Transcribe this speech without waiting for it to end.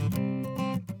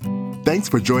Thanks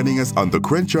for joining us on the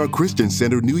Crenshaw Christian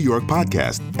Center New York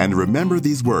podcast. And remember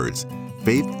these words: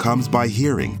 faith comes by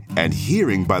hearing, and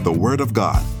hearing by the word of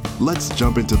God. Let's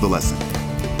jump into the lesson.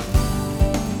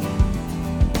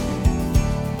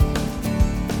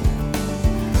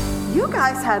 You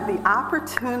guys had the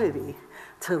opportunity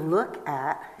to look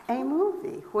at a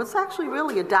movie. Well, it's actually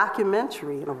really a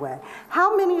documentary in a way.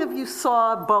 How many of you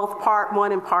saw both part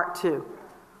 1 and part 2?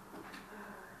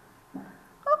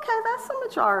 Okay, that's the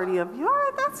majority of you. All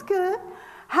right, that's good.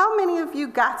 How many of you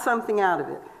got something out of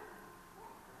it?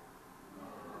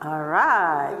 All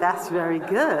right, that's very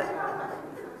good.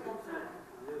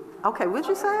 Okay, what'd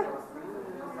you say?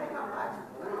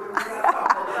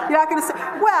 You're not going to say,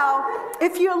 well,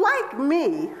 if you're like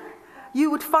me,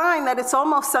 you would find that it's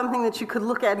almost something that you could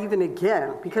look at even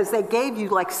again, because they gave you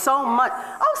like so much.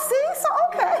 Oh, see, so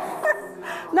okay.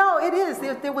 No, it is.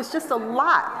 There was just a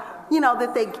lot,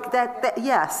 that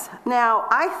yes. Now,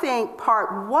 I think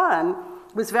part 1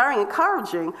 was very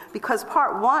encouraging, because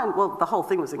part 1, well, the whole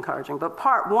thing was encouraging, but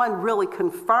part 1 really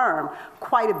confirmed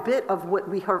quite a bit of what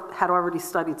we had already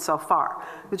studied so far.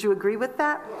 Would you agree with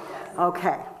that?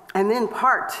 Okay. And then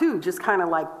part 2 just kind of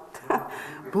like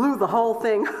blew the whole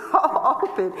thing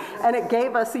open, and it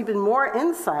gave us even more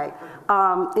insight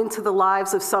into the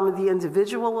lives of some of the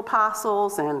individual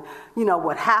apostles, and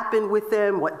what happened with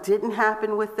them, what didn't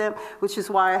happen with them, which is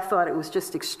why I thought it was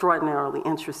just extraordinarily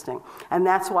interesting. And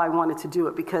that's why I wanted to do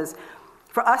it, because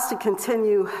for us to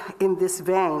continue in this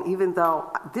vein, even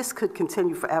though this could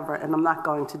continue forever, and I'm not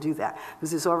going to do that,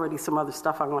 because there's already some other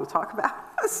stuff I want to talk about.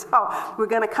 So we're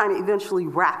going to kind of eventually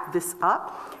wrap this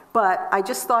up. But I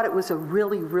just thought it was a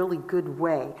really, really good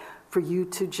way for you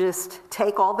to just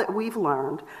take all that we've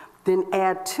learned, then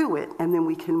add to it, and then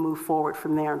we can move forward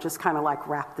from there and just kind of like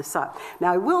wrap this up.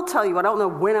 Now, I will tell you, I don't know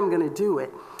when I'm going to do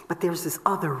it, but there's this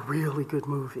other really good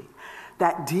movie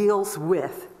that deals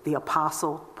with the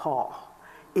Apostle Paul.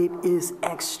 It is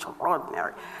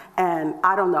extraordinary. And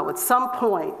I don't know, at some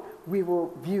point we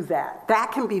will view that.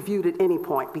 That can be viewed at any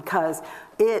point, because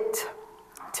it,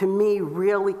 to me,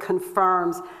 really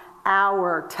confirms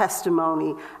our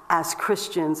testimony as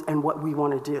Christians and what we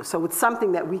want to do. So it's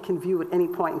something that we can view at any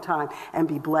point in time and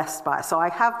be blessed by. So I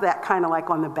have that kind of like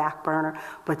on the back burner,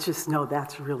 but just know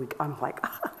that's really, I'm like,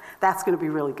 that's going to be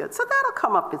really good. So that'll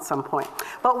come up at some point.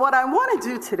 But what I want to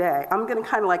do today, I'm going to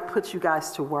kind of like put you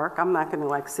guys to work. I'm not going to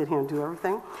like sit here and do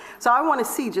everything. So I want to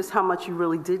see just how much you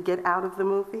really did get out of the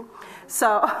movie.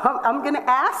 So I'm going to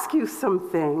ask you some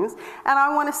things, and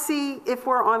I want to see if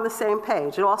we're on the same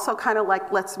page. It also kind of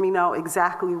like lets me know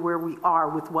exactly where we are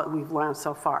with what we've learned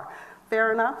so far.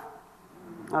 Fair enough?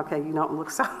 Okay, you don't look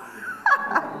so.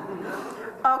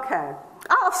 Okay.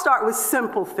 I'll start with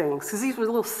simple things, because these were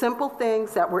little simple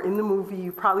things that were in the movie.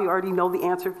 You probably already know the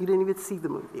answer if you didn't even see the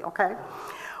movie, okay?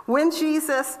 When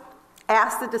Jesus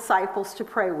asked the disciples to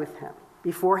pray with him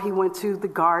before he went to the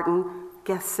garden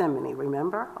Gethsemane,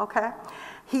 remember? Okay?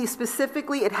 He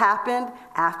specifically, it happened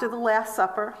after the Last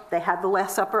Supper. They had the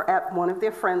Last Supper at one of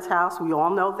their friends' house. We all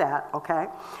know that, okay?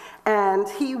 And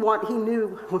he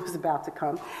knew what was about to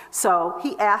come. So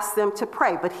he asked them to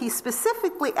pray. But he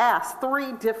specifically asked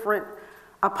 3 different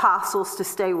apostles to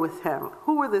stay with him.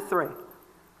 Who were the 3?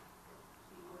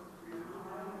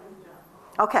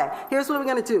 Okay, here's what we're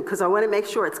going to do, because I want to make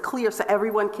sure it's clear so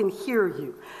everyone can hear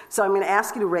you. So I'm going to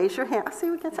ask you to raise your hand. I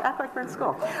see we get to act like we're in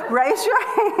school. Raise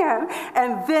your hand,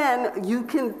 and then you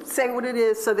can say what it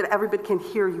is so that everybody can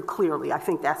hear you clearly. I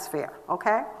think that's fair,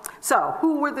 okay? So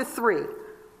who were the 3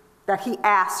 that he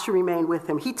asked to remain with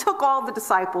him? He took all the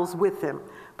disciples with him,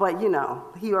 but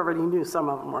he already knew some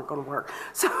of them weren't going to work.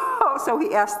 So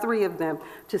he asked 3 of them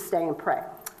to stay and pray.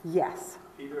 Yes?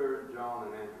 Peter, John,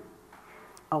 and Andrew.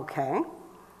 Okay.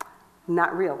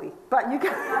 Not really, but you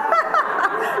got,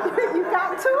 you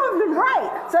got 2 of them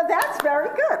right. So that's very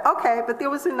good. Okay, but there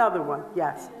was another one.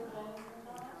 Yes.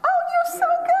 Oh, you're so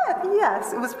good.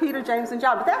 Yes, it was Peter, James, and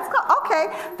John. But that's good. Okay,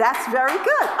 that's very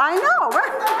good. I know,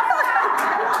 right?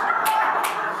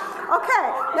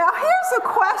 Okay, now here's a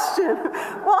question.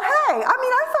 Well, hey,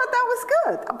 I thought that was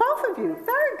good. Both of you,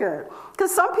 very good.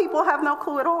 Because some people have no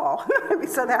clue at all.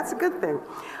 So that's a good thing.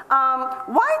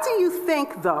 Why do you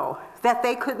think, though, that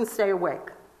they couldn't stay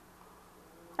awake?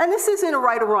 And this isn't a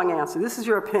right or wrong answer. This is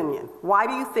your opinion. Why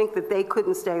do you think that they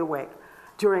couldn't stay awake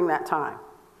during that time?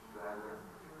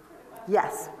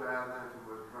 Yes.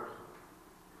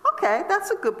 Okay,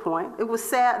 that's a good point. It was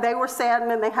sad. They were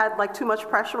saddened and they had like too much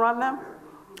pressure on them.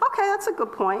 Okay, that's a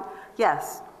good point.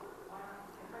 Yes.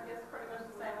 I guess pretty much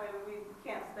the same way we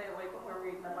can't stay awake when we're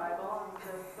reading the Bible.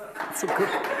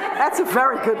 That's a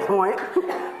very good point.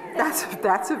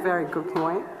 That's a very good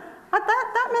point.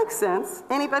 That makes sense.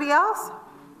 Anybody else?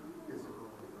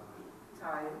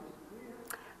 Tired.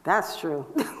 That's true.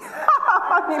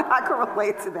 I mean, I can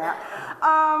relate to that.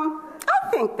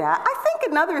 I think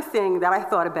another thing that I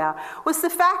thought about was the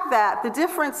fact that the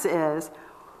difference is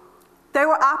they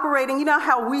were operating, you know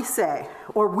how we say,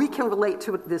 or we can relate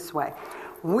to it this way.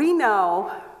 We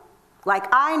know, like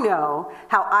I know,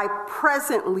 how I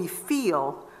presently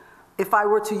feel if I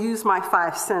were to use my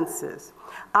 5 senses.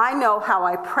 I know how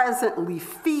I presently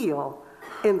feel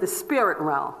in the spirit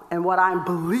realm and what I'm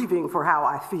believing for how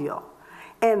I feel.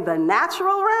 In the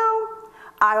natural realm,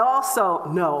 I also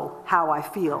know how I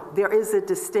feel. There is a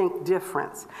distinct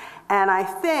difference. And I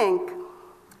think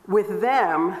with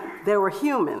them, they were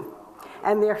human.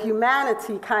 And their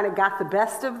humanity kind of got the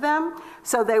best of them.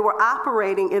 So they were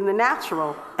operating in the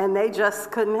natural, and they just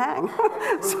couldn't hang.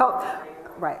 So,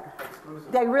 right.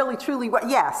 They really, truly were.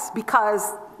 Yes,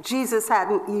 because Jesus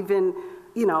hadn't even,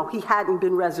 he hadn't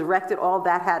been resurrected. All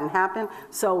that hadn't happened.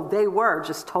 So they were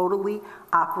just totally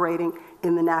operating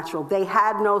in the natural. They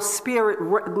had no spirit.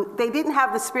 They didn't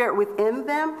have the spirit within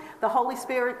them. The Holy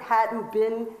Spirit hadn't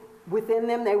been within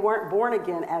them. They weren't born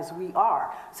again as we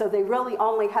are. So they really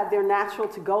only had their natural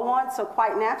to go on. So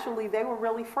quite naturally, they were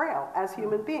really frail as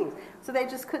human beings. So they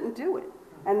just couldn't do it.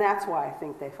 And that's why I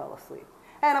think they fell asleep.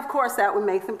 And of course, that would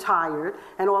make them tired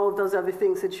and all of those other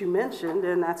things that you mentioned,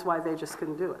 and that's why they just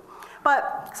couldn't do it.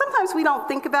 But sometimes we don't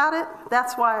think about it.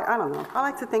 That's why, I don't know, I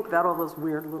like to think about all those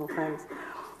weird little things.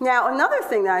 Now, another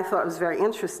thing that I thought was very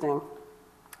interesting,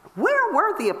 where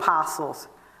were the apostles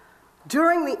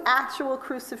during the actual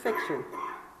crucifixion?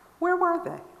 Where were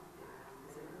they?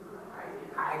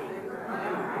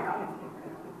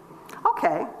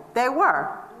 Okay, they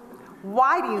were.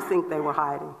 Why do you think they were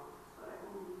hiding?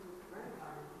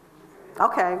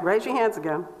 Okay, raise your hands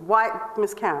again. Why,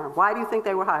 Miss Karen, why do you think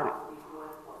they were hiding?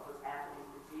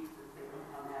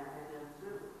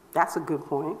 That's a good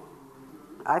point.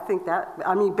 I think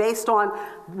based on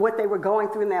what they were going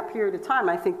through in that period of time,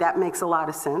 I think that makes a lot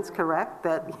of sense, correct?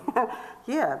 That,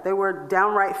 yeah, they were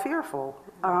downright fearful.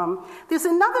 There's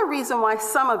another reason why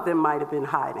some of them might have been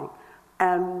hiding.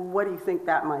 And what do you think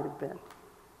that might have been?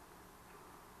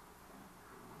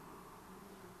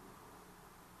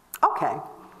 Okay.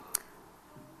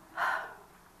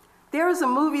 There was a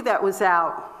movie that was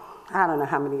out, I don't know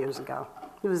how many years ago.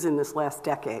 It was in this last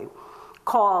decade,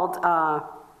 called,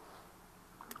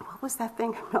 what was that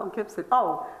thing? Mel Gibson.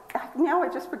 Oh, now I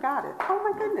just forgot it. Oh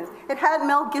my goodness. It had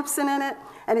Mel Gibson in it,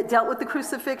 and it dealt with the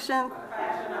crucifixion.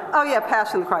 Oh yeah,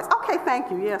 Passion of the Christ. Okay, thank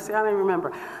you. Yes, I don't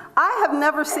remember. I have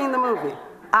never seen the movie.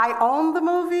 I own the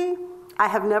movie. I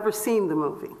have never seen the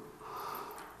movie.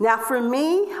 Now for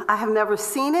me, I have never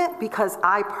seen it because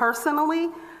I personally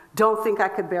don't think I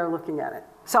could bear looking at it.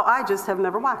 So I just have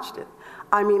never watched it.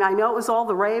 I mean, I know it was all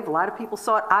the rave. A lot of people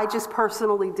saw it. I just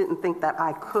personally didn't think that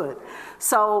I could.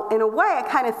 So in a way, I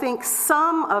kind of think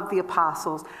some of the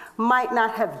apostles might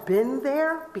not have been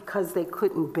there because they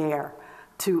couldn't bear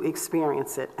to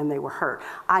experience it and they were hurt.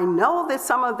 I know that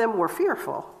some of them were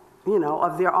fearful,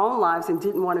 of their own lives and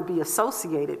didn't want to be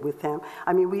associated with him.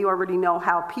 I mean, we already know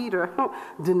how Peter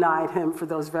denied him for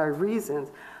those very reasons.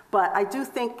 But I do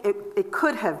think it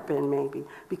could have been maybe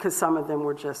because some of them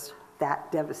were just that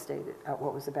devastated at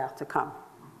what was about to come.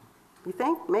 You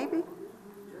think? Maybe?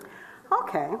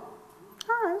 Okay. All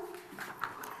right.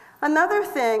 Another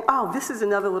thing, this is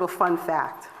another little fun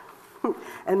fact.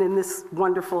 And in this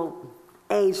wonderful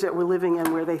age that we're living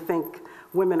in where they think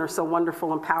women are so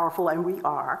wonderful and powerful, and we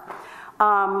are.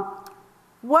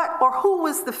 Who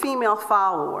was the female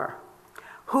follower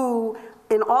who,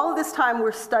 in all of this time,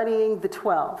 we're studying the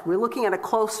 12. We're looking at a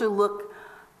closer look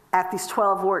at these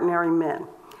 12 ordinary men.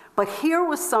 But here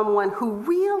was someone who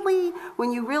really,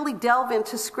 when you really delve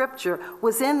into Scripture,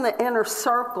 was in the inner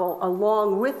circle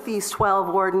along with these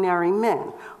 12 ordinary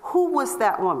men. Who was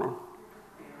that woman?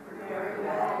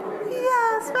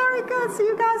 Yes, very good. So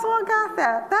you guys all got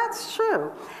that. That's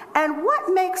true. And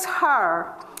what makes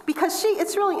her, because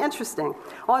it's really interesting.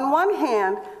 On one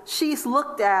hand, she's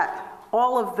looked at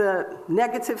all of the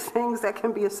negative things that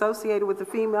can be associated with the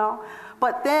female.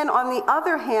 But then on the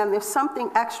other hand, there's something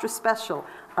extra special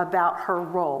about her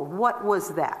role. What was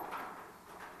that?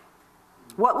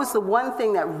 What was the one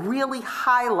thing that really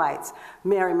highlights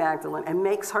Mary Magdalene and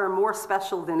makes her more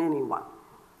special than anyone?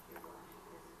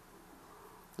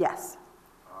 Yes.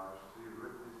 She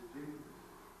witnessed Jesus.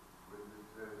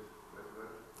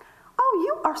 Oh,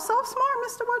 you are so smart,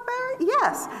 Mr. Woodbury.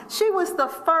 Yes, she was the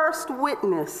first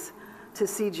witness to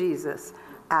see Jesus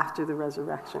after the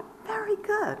resurrection. Very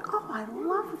good. Oh, I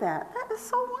love that. That is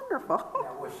so wonderful.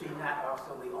 Now, was she not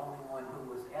also the only one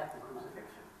who was at the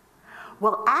crucifixion?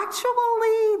 Well,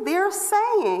 actually, they're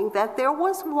saying that there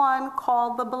was one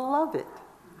called the Beloved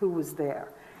who was there.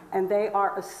 And they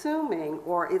are assuming,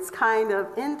 or it's kind of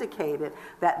indicated,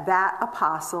 that that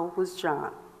apostle was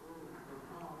John.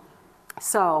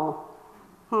 So,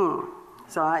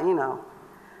 I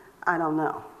don't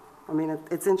know. I mean,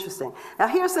 it's interesting. Now,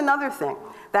 here's another thing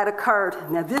that occurred.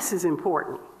 Now, this is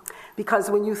important, because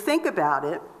when you think about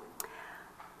it,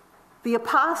 the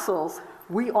apostles,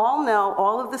 we all know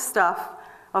all of the stuff.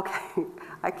 Okay,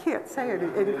 I can't say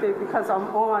anything because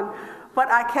I'm on. But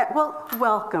I can,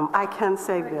 welcome. I can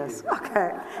say this.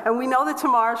 Okay. And we know that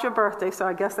tomorrow's your birthday, so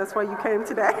I guess that's why you came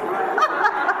today.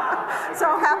 So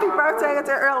happy birthday, it's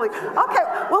early. Okay,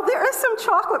 well, there is some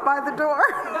chocolate by the door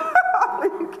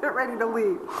when you get ready to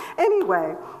leave.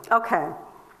 Anyway, okay.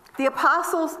 The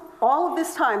apostles, all of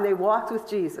this time, they walked with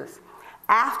Jesus.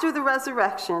 After the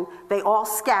resurrection, they all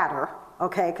scatter.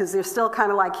 Okay, because they're still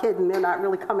kind of like hidden. They're not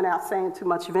really coming out saying too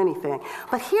much of anything.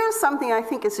 But here's something I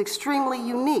think is extremely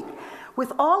unique.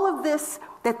 With all of this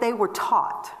that they were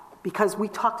taught, because we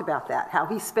talked about that, how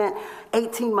he spent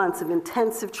 18 months of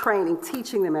intensive training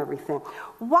teaching them everything.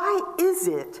 Why is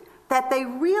it that they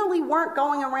really weren't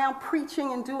going around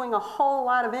preaching and doing a whole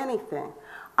lot of anything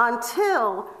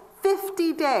until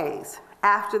 50 days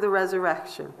after the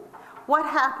resurrection? What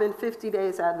happened 50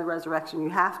 days after the resurrection? You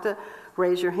have to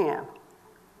raise your hand.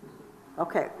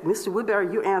 Okay, Mr.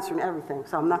 Woodbury, you're answering everything,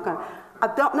 so I'm not going to.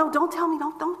 Don't tell me.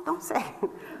 Don't say it.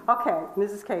 Okay,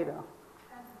 Mrs. Cato.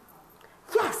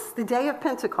 Yes, the day of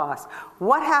Pentecost.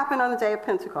 What happened on the day of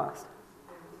Pentecost?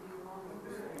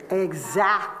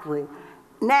 Exactly.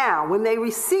 Now, when they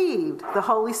received the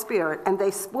Holy Spirit, and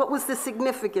what was the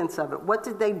significance of it? What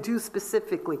did they do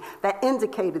specifically that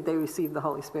indicated they received the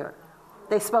Holy Spirit?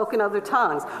 They spoke in other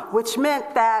tongues, which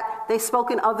meant that they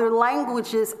spoke in other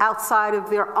languages outside of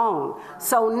their own.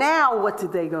 So now what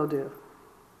did they go do?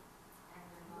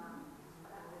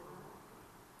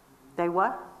 They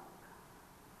what?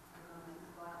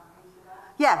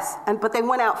 Yes, but they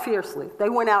went out fiercely. They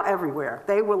went out everywhere.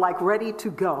 They were like ready to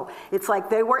go. It's like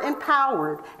they were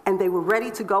empowered and they were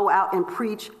ready to go out and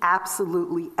preach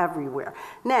absolutely everywhere.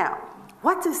 Now,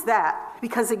 what does that,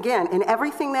 because again, in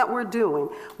everything that we're doing,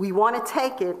 we want to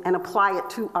take it and apply it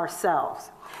to ourselves.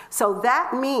 So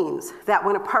that means that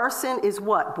when a person is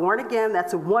what? Born again,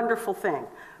 that's a wonderful thing.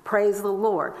 Praise the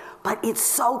Lord. But it's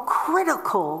so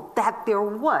critical that they're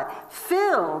what?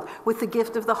 Filled with the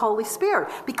gift of the Holy Spirit.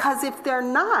 Because if they're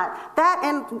not,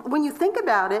 and when you think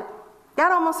about it,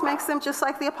 that almost makes them just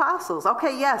like the apostles.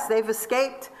 Okay, yes, they've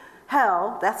escaped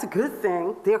hell, that's a good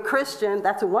thing. They're Christian,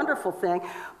 that's a wonderful thing.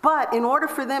 But in order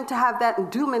for them to have that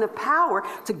endowment of power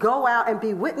to go out and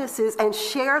be witnesses and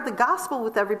share the gospel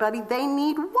with everybody, they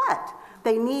need what?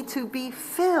 They need to be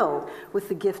filled with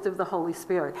the gift of the Holy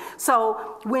Spirit.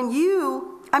 So when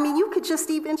you could just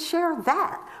even share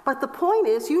that. But the point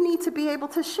is, you need to be able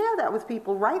to share that with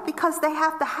people, right? Because they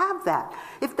have to have that.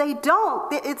 If they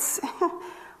don't,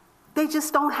 they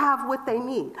just don't have what they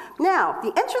need. Now,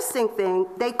 the interesting thing,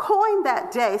 they coined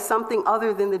that day something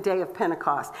other than the day of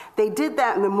Pentecost. They did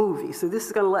that in the movie, so this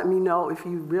is going to let me know if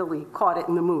you really caught it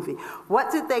in the movie. What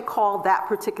did they call that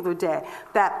particular day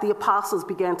that the apostles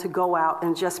began to go out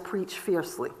and just preach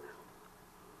fiercely?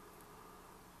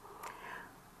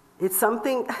 It's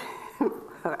something,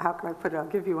 how can I put it? I'll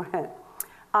give you a hint.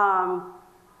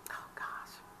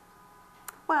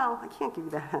 Well, I can't give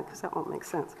you that hint because that won't make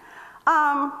sense.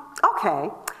 Okay,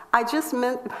 I just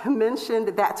mentioned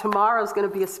that tomorrow is going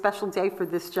to be a special day for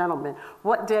this gentleman.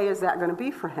 What day is that going to be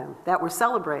for him that we're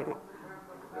celebrating?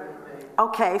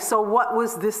 Okay, so what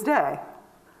was this day?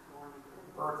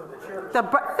 Birth of the church.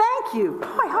 Thank you. Boy,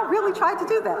 I really tried to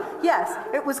do that. Yes,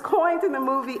 it was coined in the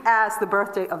movie as the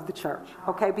birthday of the church,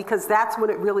 okay, because that's when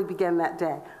it really began that day.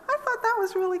 I thought that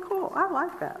was really cool. I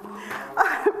like that.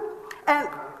 And,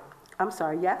 I'm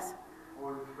sorry, yes?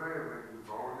 Well, it's very, very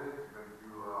boldness, make you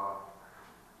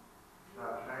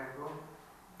not thankful.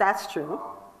 That's true.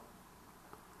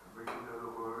 Make you know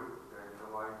the word, and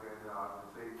the life and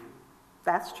the safety.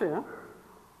 That's true.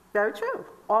 Very true.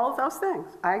 All of those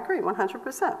things. I agree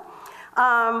 100%.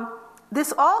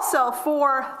 This also,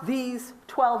 for these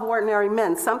 12 ordinary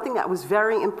men, something that was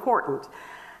very important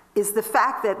is the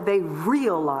fact that they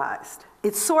realized.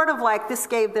 It's sort of like this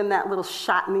gave them that little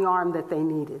shot in the arm that they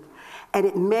needed. And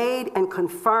it made and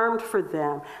confirmed for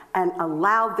them and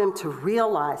allowed them to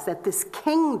realize that this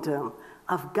kingdom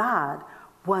of God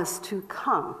was to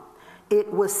come.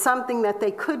 it was something that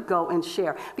they could go and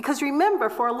share. Because remember,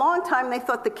 for a long time, they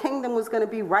thought the kingdom was going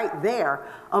to be right there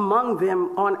among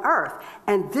them on earth.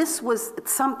 And this was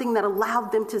something that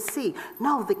allowed them to see,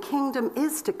 no, the kingdom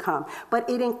is to come. But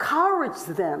it encouraged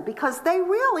them because they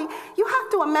really, you have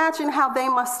to imagine how they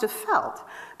must have felt.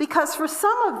 Because for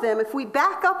some of them, if we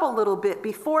back up a little bit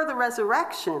before the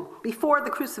resurrection, before the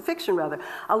crucifixion rather,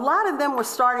 a lot of them were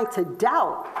starting to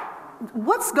doubt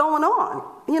what's going on.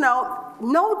 You know,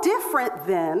 no different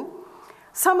than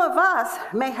some of us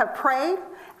may have prayed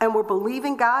and we're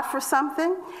believing God for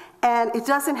something and it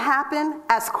doesn't happen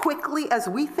as quickly as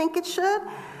we think it should.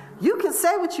 You can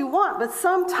say what you want, but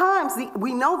sometimes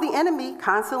we know the enemy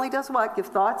constantly does what? Give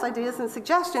thoughts, ideas, and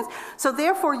suggestions. So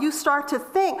therefore you start to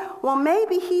think, well,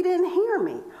 maybe he didn't hear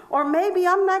me. Or maybe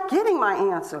I'm not getting my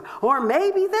answer. Or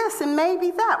maybe this and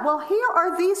maybe that. Well, here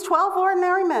are these 12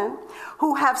 ordinary men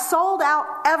who have sold out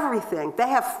everything. They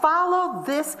have followed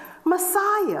this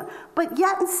Messiah. But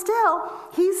yet and still,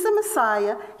 he's the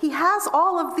Messiah. He has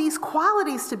all of these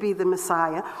qualities to be the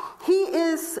Messiah. He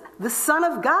is the Son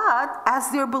of God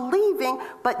as they're believing,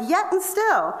 but yet and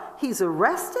still, he's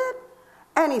arrested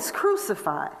and he's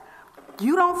crucified.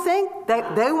 You don't think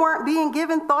that they weren't being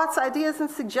given thoughts, ideas, and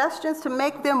suggestions to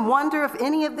make them wonder if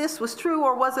any of this was true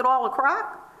or was it all a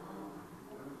crock?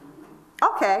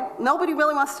 Okay, nobody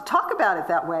really wants to talk about it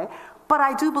that way. But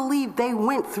I do believe they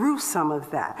went through some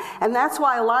of that. And that's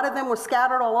why a lot of them were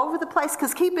scattered all over the place.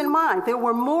 Because keep in mind, there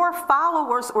were more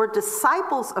followers or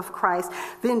disciples of Christ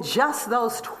than just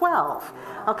those 12.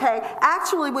 Okay?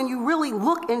 Actually, when you really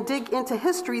look and dig into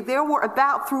history, there were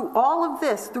about, through all of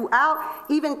this, throughout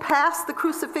even past the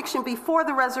crucifixion, before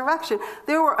the resurrection,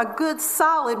 there were a good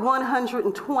solid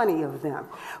 120 of them.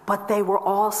 But they were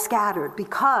all scattered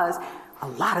because a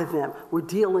lot of them were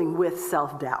dealing with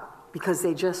self-doubt, because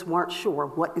they just weren't sure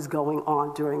what is going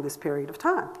on during this period of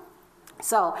time.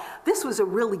 So this was a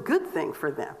really good thing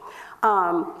for them.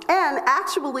 And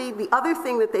actually, the other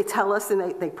thing that they tell us,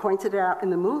 and they pointed it out in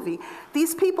the movie,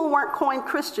 these people weren't coined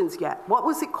Christians yet. What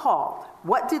was it called?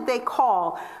 What did they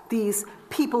call these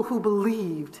people who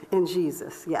believed in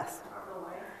Jesus? Yes. The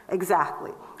way.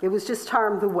 Exactly. It was just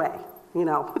termed the way, you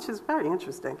know, which is very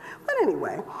interesting. But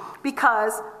anyway,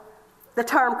 because the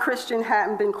term Christian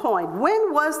hadn't been coined.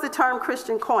 When was the term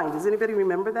Christian coined? Does anybody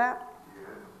remember that?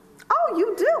 Oh,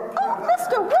 you do? Oh,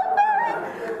 Mr. Woodbury,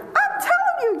 I'm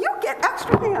telling you, you get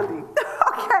extra handy.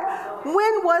 Okay,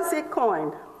 when was it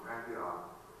coined?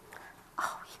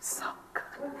 Oh, you're so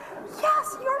good.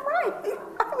 Yes, you're right.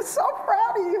 I'm so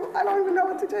proud of you. I don't even know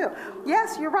what to do.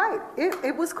 Yes, you're right.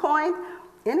 It was coined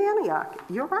in Antioch.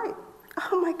 You're right.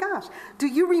 Oh my gosh. Do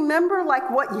you remember like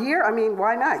what year? I mean,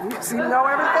 why not? You seem to know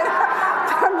everything.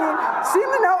 I mean, seem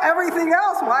to know everything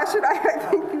else. Why should I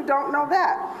think you don't know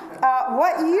that?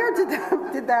 What year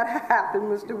did that happen,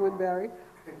 Mr. Woodbury?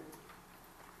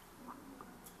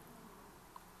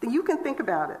 You can think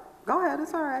about it. Go ahead,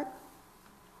 it's all right.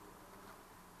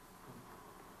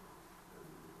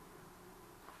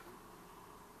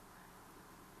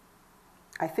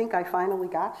 I think I finally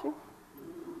got you.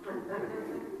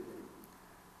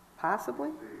 Possibly.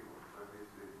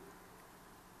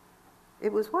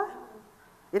 It was what?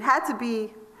 It had to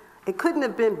be, it couldn't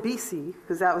have been BC,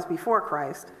 because that was before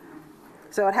Christ.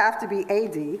 So it'd have to be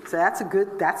AD. So that's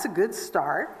a good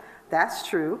start. That's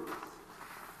true.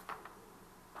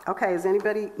 Okay, does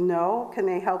anybody know? Can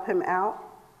they help him out?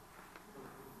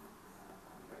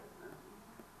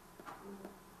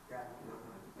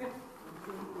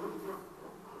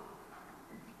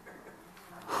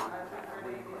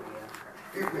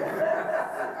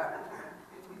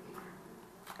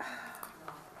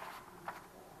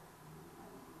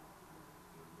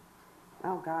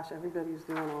 Oh gosh, everybody's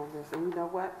doing all this. And you know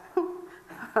what?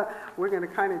 We're going to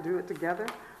kind of do it together,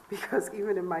 because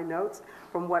even in my notes,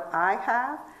 from what I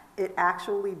have, it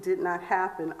actually did not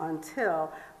happen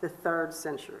until the 3rd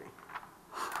century.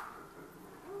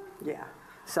 Yeah,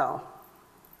 so,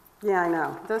 yeah, I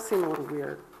know. It does seem a little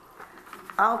weird.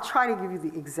 I'll try to give you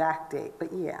the exact date,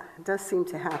 but yeah, it does seem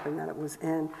to happen that it was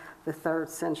in the 3rd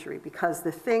century, because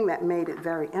the thing that made it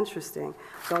very interesting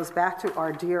goes back to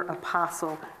our dear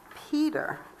apostle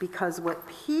Peter, because what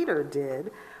Peter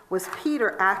did was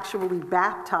Peter actually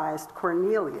baptized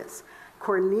Cornelius.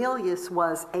 Cornelius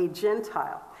was a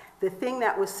Gentile. The thing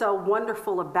that was so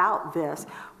wonderful about this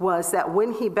was that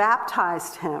when he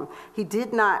baptized him, he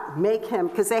did not make him,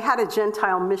 because they had a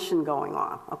Gentile mission going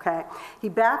on, okay? He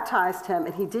baptized him,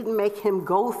 and he didn't make him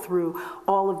go through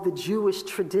all of the Jewish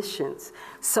traditions.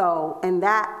 So, and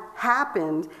that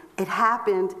happened, it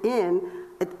happened in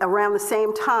around the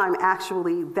same time,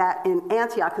 actually, that in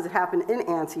Antioch, because it happened in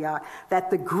Antioch, that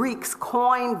the Greeks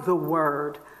coined the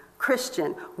word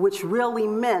Christian, which really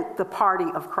meant the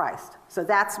party of Christ. So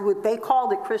that's what they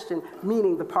called it, Christian,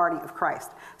 meaning the party of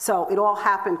Christ. So it all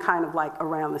happened kind of like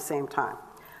around the same time.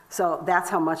 So that's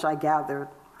how much I gathered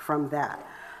from that.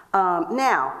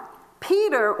 Now,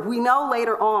 Peter, we know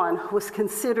later on, was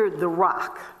considered the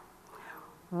rock.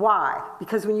 Why?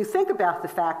 Because when you think about the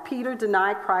fact, Peter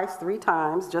denied Christ 3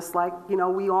 times, just like,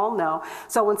 we all know.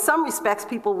 So in some respects,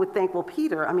 people would think, well,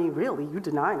 Peter, really, you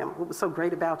denied him. What was so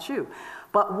great about you?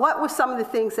 But what were some of the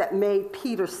things that made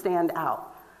Peter stand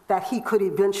out, that he could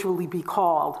eventually be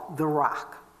called the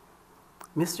rock?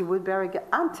 Mr. Woodbury,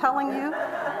 I'm telling you,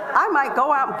 I might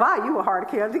go out and buy you a hard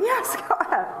candy. Yes, go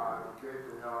ahead.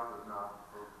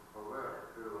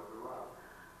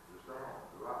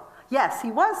 Yes,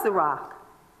 he was the rock.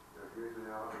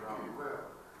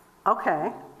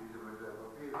 Okay.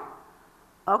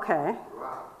 Okay.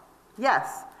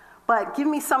 Yes. But give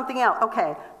me something else.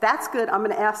 Okay, that's good. I'm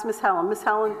going to ask Miss Helen. Miss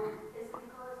Helen. It's because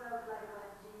of like when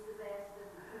Jesus asked them,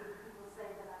 who do people say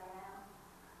that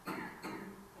I am?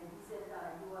 And he said,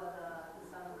 you are the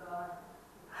Son of God.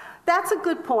 That's a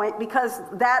good point, because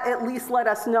that at least let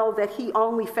us know that he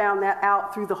only found that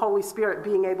out through the Holy Spirit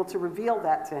being able to reveal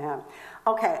that to him.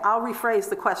 Okay, I'll rephrase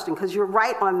the question, because you're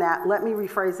right on that. Let me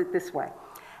rephrase it this way.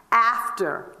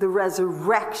 After the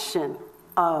resurrection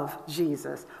of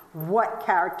Jesus, what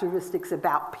characteristics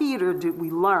about Peter did we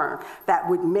learn that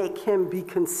would make him be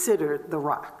considered the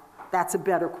rock? That's a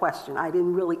better question. I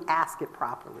didn't really ask it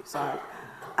properly, so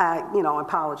I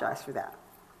apologize for that.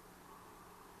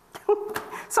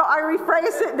 So I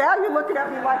rephrase it. Now you're looking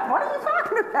at me like, what are you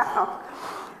talking about?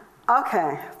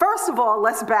 Okay, first of all,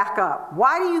 let's back up.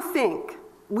 Why do you think,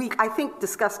 I think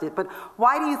discussed it, but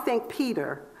why do you think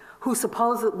Peter, who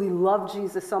supposedly loved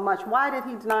Jesus so much, why did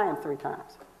he deny him 3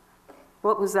 times?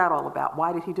 What was that all about?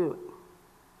 Why did he do it?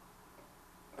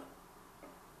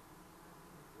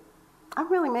 I'm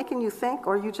really making you think,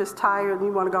 or are you just tired and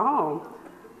you want to go home?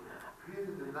 Peter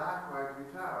denied Christ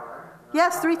 3 times, right?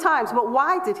 Yes, 3 times, but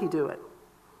why did he do it?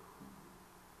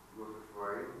 He was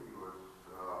afraid, he was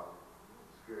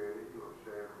scared, he was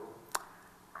shameful,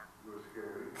 he was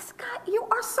scared. Scott, you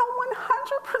are so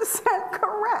 100%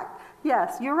 correct.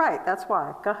 Yes, you're right, that's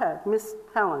why. Go ahead, Miss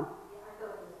Helen.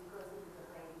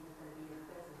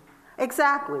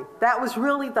 Exactly. That was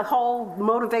really the whole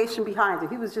motivation behind it.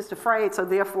 He was just afraid, so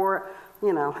therefore,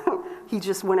 he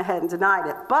just went ahead and denied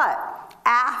it. But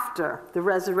after the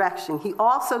resurrection, he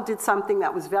also did something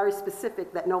that was very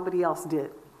specific that nobody else did.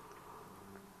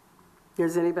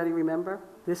 Does anybody remember?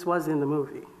 This was in the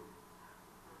movie.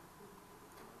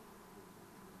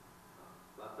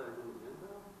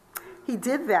 He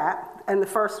did that, and the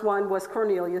first one was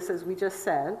Cornelius, as we just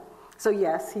said. So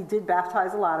yes, he did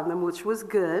baptize a lot of them, which was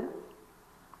good.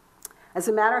 As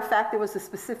a matter of fact, there was a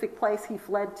specific place he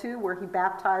fled to where he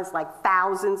baptized like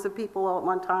thousands of people all at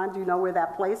one time. Do you know where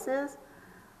that place is?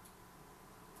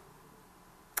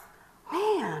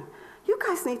 Man, you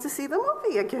guys need to see the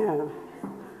movie again.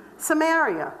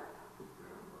 Samaria.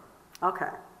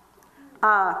 Okay.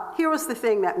 Here was the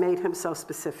thing that made him so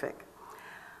specific.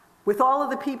 With all of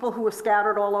the people who were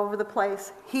scattered all over the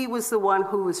place, he was the one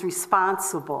who was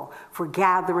responsible for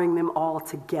gathering them all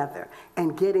together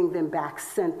and getting them back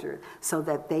centered so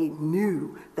that they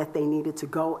knew that they needed to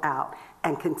go out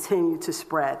and continue to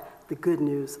spread the good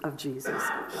news of Jesus.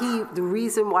 The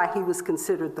reason why he was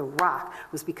considered the rock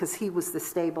was because he was the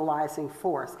stabilizing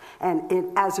force.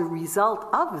 And as a result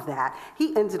of that,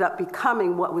 he ended up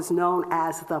becoming what was known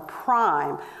as the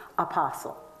prime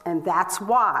apostle. And that's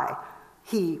why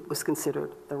he was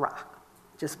considered the rock.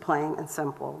 Just plain and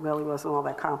simple. Really wasn't all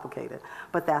that complicated.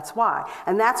 But that's why.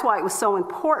 And that's why it was so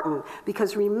important,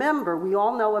 because remember, we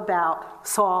all know about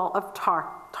Saul of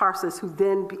Tarsus, who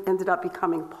then ended up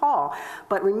becoming Paul.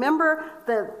 But remember,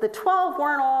 the 12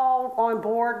 weren't all on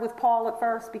board with Paul at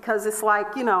first, because it's like,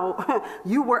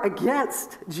 you were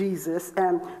against Jesus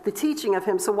and the teaching of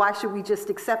him, so why should we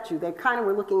just accept you? They kind of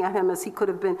were looking at him as he could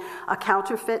have been a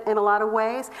counterfeit in a lot of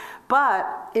ways. But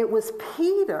it was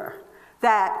Peter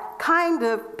that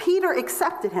Peter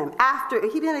accepted him after.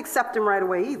 He didn't accept him right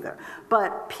away either.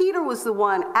 But Peter was the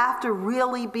one, after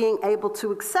really being able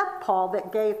to accept Paul,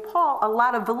 that gave Paul a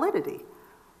lot of validity.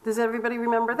 Does everybody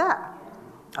remember that?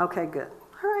 Okay, good.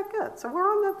 All right, good. So we're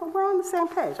on the same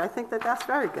page. I think that's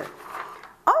very good.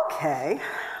 Okay,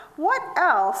 what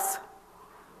else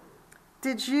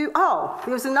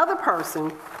there's another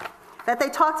person that they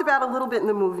talked about a little bit in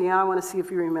the movie, and I want to see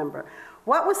if you remember.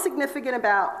 What was significant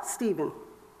about Stephen?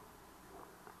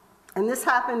 And this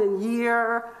happened in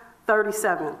year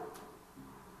 37.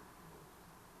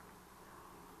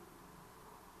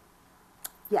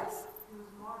 Yes. He was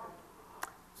martyred.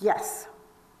 Yes.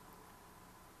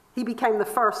 He became the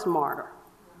first martyr.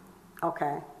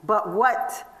 Okay. But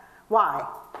why?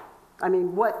 I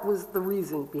mean, what was the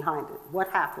reason behind it? What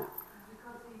happened?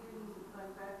 Because he didn't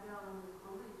back down on his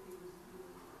belief. He was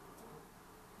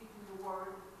teaching the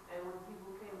word, and when people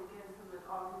came against him and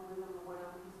argued with him or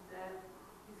whatever, he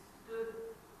stood,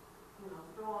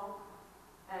 strong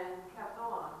and kept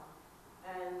on.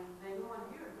 And they didn't want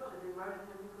to hear it, really. They murdered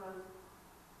him because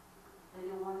they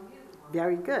didn't want to hear the word.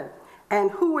 Very good. And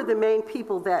who were the main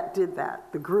people that did that?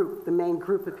 The main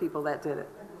group of people that did it?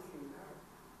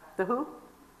 The who?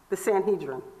 The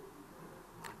Sanhedrin.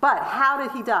 But how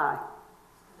did he die?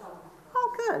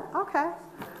 Oh, good. Okay.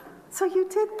 So you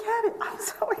did get it. I'm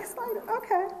so excited.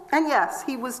 Okay. And yes,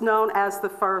 he was known as the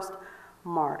first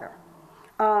martyr.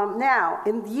 Now,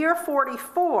 in year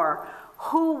 44,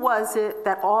 who was it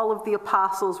that all of the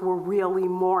apostles were really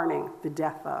mourning the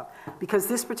death of? Because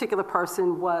this particular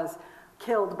person was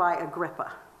killed by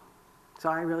Agrippa. So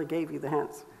I really gave you the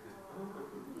hints.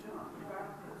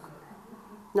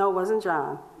 No, it wasn't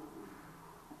John.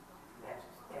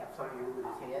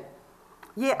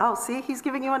 Yeah, oh, see, he's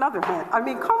giving you another hint. I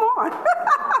mean, come on.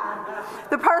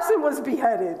 The person was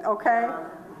beheaded, okay?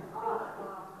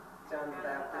 John the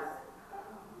Baptist.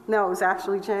 No, it was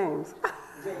actually James.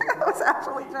 It was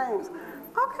actually James.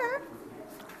 Okay.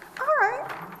 All right.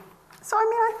 So, I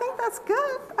mean, I think that's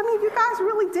good. I mean, you guys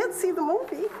really did see the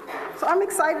movie. So I'm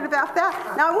excited about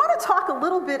that. Now, I want to talk a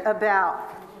little bit about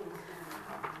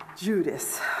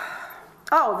Judas.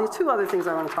 Oh, there are two other things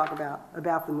I want to talk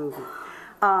about the movie.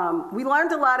 We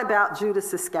learned a lot about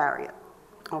Judas Iscariot,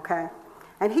 okay?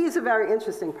 And he's a very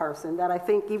interesting person that I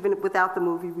think even without the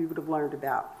movie we would have learned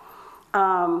about.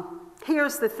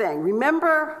 Here's the thing.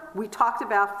 Remember, we talked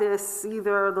about this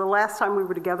either the last time we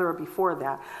were together or before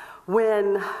that,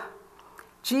 when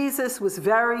Jesus was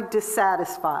very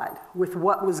dissatisfied with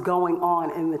what was going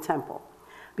on in the temple.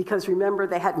 Because remember,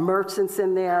 they had merchants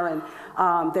in there,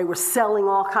 and they were selling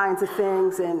all kinds of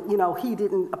things, and, he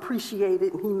didn't appreciate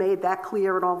it, and he made that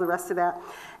clear and all the rest of that.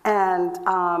 And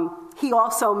he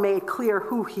also made clear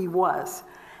who he was.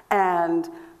 And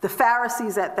the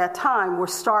Pharisees at that time were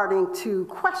starting to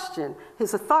question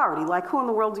his authority, like, who in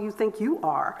the world do you think you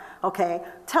are, okay,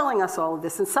 telling us all of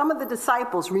this. And some of the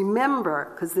disciples, remember,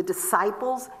 because the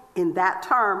disciples in that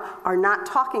term are not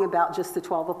talking about just the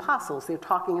 12 apostles. They're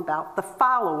talking about the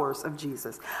followers of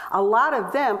Jesus. A lot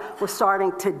of them were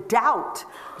starting to doubt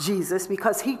Jesus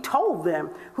because he told them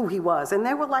who he was. And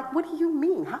they were like, what do you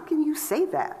mean? How can you say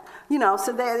that?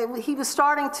 So he was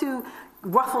starting to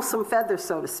ruffle some feathers,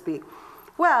 so to speak.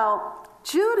 Well,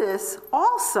 Judas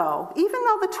also, even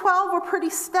though the 12 were pretty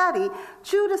steady,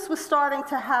 Judas was starting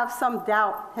to have some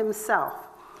doubt himself.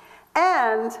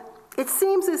 And it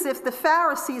seems as if the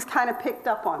Pharisees kind of picked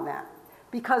up on that.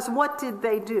 Because what did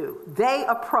they do? They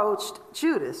approached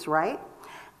Judas, right?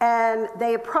 And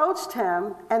they approached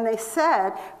him and they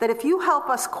said that if you help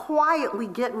us quietly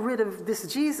get rid of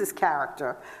this Jesus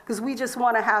character, because we just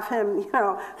want to have him,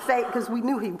 fake, because we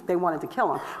knew they wanted to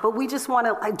kill him, but we just want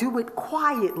to do it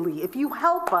quietly. If you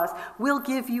help us, we'll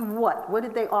give you what? What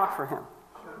did they offer him?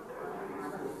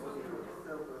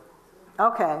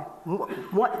 Okay.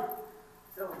 What?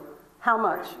 How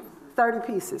much?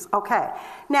 30 pieces. Okay.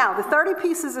 Now, the 30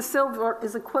 pieces of silver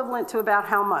is equivalent to about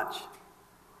how much?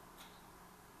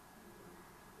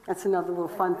 That's another little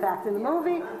fun fact in the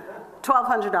movie.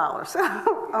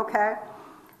 $1,200. Okay.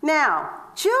 Now,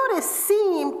 Judas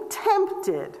seemed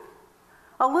tempted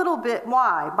a little bit.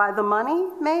 Why? By the money,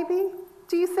 maybe?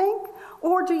 Do you think?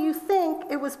 Or do you think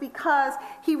it was because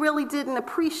he really didn't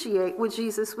appreciate what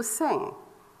Jesus was saying?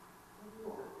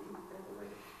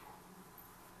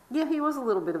 Yeah, he was a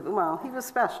little bit he was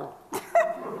special.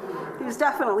 He was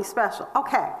definitely special.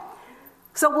 Okay.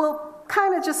 So we'll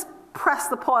kind of just press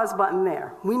the pause button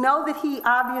there. We know that he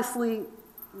obviously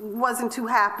wasn't too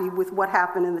happy with what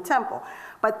happened in the temple.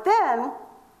 But then,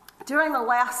 during the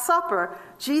Last Supper,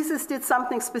 Jesus did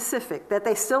something specific that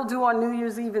they still do on New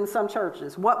Year's Eve in some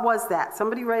churches. What was that?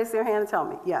 Somebody raise their hand and tell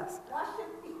me. Yes. Wash your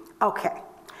feet. Okay.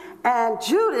 And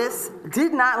Judas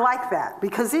did not like that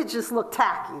because it just looked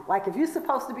tacky. Like if you're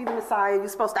supposed to be the Messiah, you're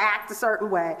supposed to act a certain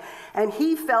way. And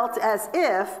he felt as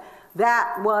if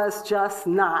that was just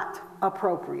not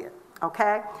appropriate.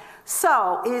 Okay?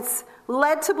 So it's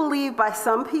led to believe by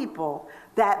some people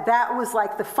that that was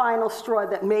like the final straw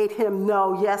that made him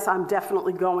know, yes, I'm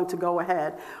definitely going to go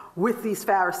ahead with these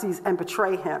Pharisees and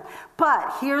betray him.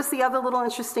 But here's the other little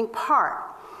interesting part.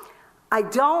 I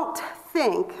don't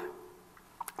think,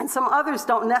 and some others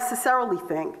don't necessarily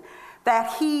think,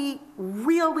 that he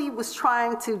really was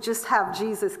trying to just have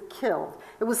Jesus killed.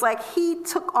 It was like he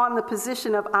took on the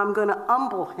position of, I'm going to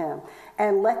humble him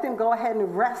and let them go ahead and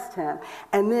arrest him.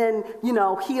 And then,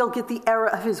 he'll get the error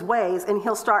of his ways and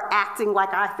he'll start acting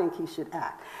like I think he should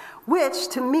act. Which,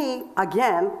 to me,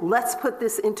 again, let's put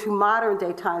this into modern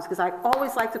day times, because I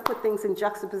always like to put things in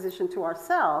juxtaposition to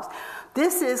ourselves.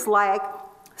 This is like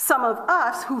some of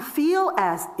us who feel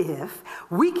as if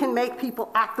we can make people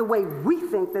act the way we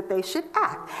think that they should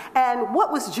act. And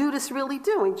what was Judas really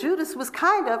doing? Judas was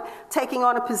kind of taking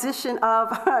on a position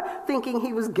of thinking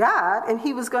he was God, and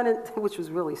he was going to, which was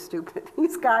really stupid.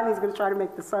 He's God, and he's going to try to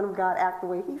make the Son of God act the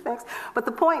way he thinks. But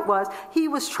the point was, he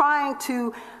was trying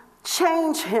to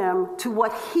change him to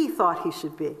what he thought he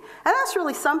should be. And that's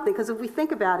really something, because if we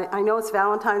think about it, I know it's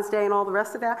Valentine's Day and all the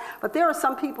rest of that, but there are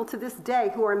some people to this day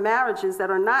who are in marriages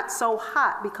that are not so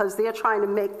hot because they're trying to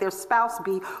make their spouse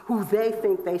be who they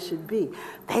think they should be.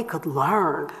 They could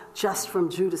learn just from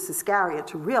Judas Iscariot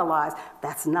to realize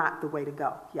that's not the way to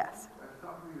go. Yes? That's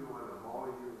something you want to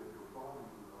mold you into performing.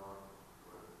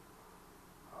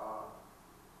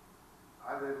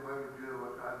 I didn't maybe Judas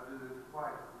was trying to do this twice.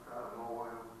 I tried to mold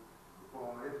him.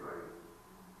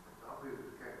 Some people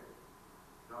can't.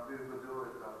 Some people do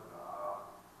it.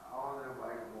 I want them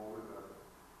like more because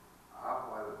I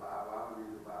apply the Bible. I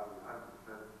believe the Bible is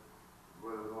 100%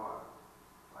 word of God.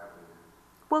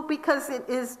 Well, because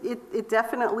it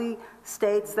definitely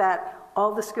states that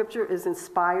all the scripture is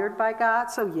inspired by God.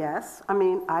 So yes,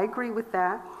 I agree with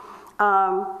that.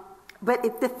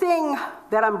 But the thing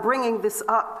that I'm bringing this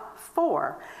up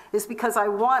for is because I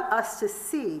want us to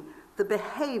see the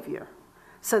behavior,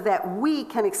 so that we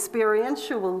can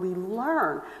experientially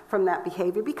learn from that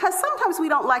behavior. Because sometimes we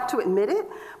don't like to admit it,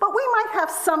 but we might have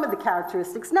some of the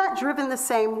characteristics, not driven the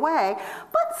same way,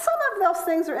 but some of those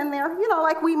things are in there.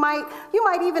 Like you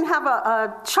might even have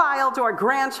a child or a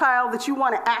grandchild that you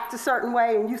want to act a certain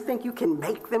way and you think you can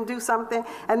make them do something,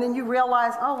 and then you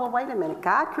realize, oh, well, wait a minute,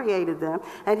 God created them,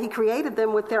 and he created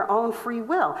them with their own free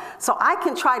will. So I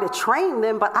can try to train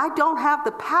them, but I don't have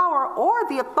the power or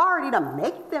the authority to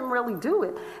make them really do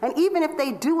it. And even if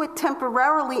they do it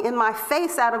temporarily in my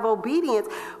face out of obedience,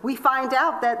 we find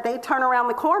out that they turn around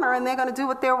the corner and they're going to do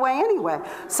it their way anyway.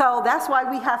 So that's why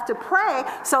we have to pray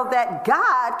so that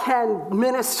God can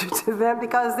minister to them,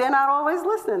 because they're not always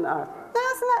listening to us.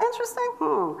 Isn't that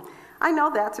interesting? I know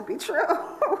that to be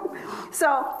true.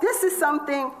 So this is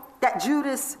something that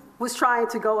Judas was trying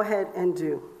to go ahead and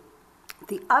do.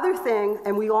 The other thing,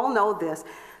 and we all know this,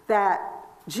 that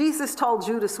Jesus told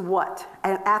Judas what?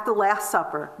 And at the Last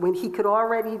Supper, when he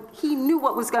knew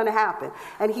what was going to happen.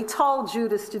 And he told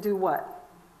Judas to do what?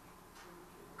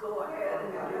 Go ahead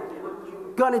and do what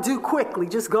you going to do quickly.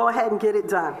 Just go ahead and get it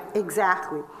done.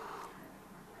 Exactly.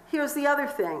 Here's the other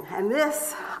thing. And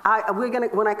this,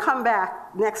 when I come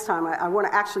back next time, I want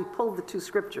to actually pull the two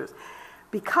scriptures.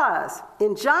 Because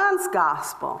in John's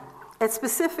gospel, it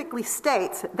specifically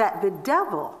states that the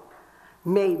devil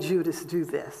made Judas do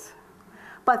this.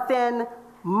 But then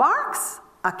Mark's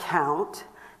account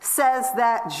says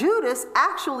that Judas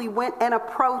actually went and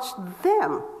approached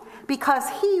them because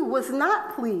he was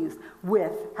not pleased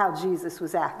with how Jesus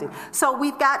was acting. So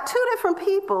we've got two different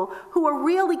people who are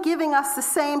really giving us the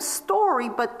same story,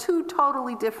 but two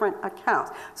totally different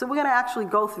accounts. So we're going to actually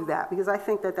go through that because I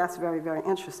think that that's very, very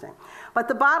interesting. But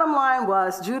the bottom line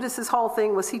was Judas's whole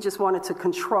thing was he just wanted to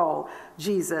control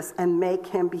Jesus and make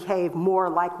him behave more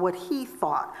like what he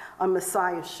thought a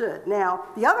Messiah should. Now,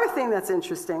 the other thing that's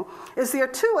interesting is there are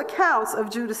two accounts of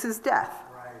Judas's death.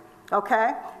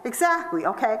 Okay? Exactly,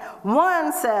 okay?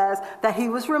 One says that he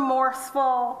was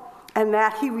remorseful and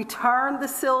that he returned the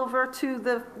silver to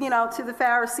the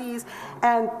Pharisees,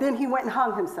 and then he went and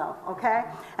hung himself, okay?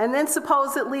 And then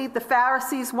supposedly the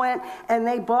Pharisees went and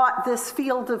they bought this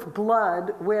field of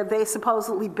blood where they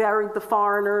supposedly buried the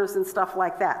foreigners and stuff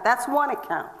like that. That's one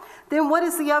account. Then what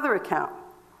is the other account?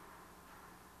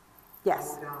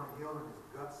 Yes.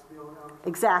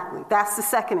 Exactly. That's the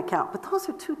second account. But those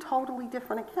are two totally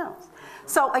different accounts.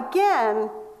 So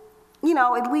again,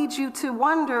 it leads you to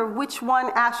wonder which one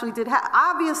actually did happen.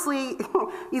 Obviously,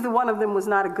 either one of them was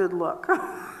not a good look.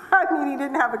 I mean, he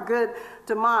didn't have a good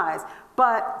demise.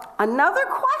 But another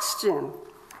question,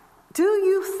 do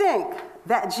you think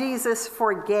that Jesus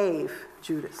forgave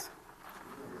Judas?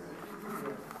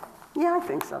 Yeah, I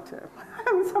think so too.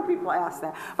 I mean, some people ask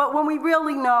that. But when we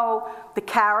really know the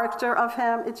character of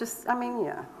him,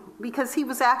 yeah. Because he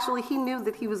knew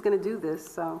that he was going to do this.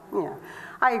 So, yeah,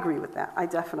 I agree with that. I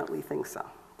definitely think so.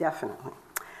 Definitely.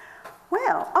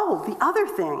 Well, the other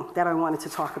thing that I wanted to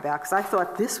talk about, because I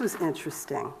thought this was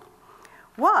interesting,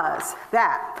 was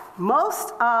that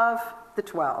most of the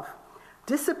 12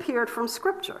 disappeared from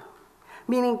Scripture.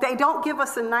 Meaning they don't give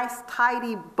us a nice,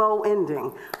 tidy bow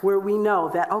ending where we know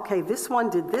that, okay, this one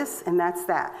did this and that's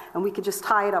that. And we could just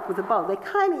tie it up with a bow. They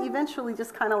kind of eventually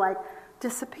just kind of like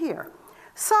disappear.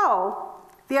 So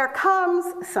there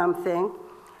comes something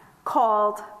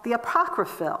called the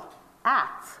Apocryphal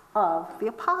Acts of the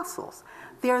Apostles.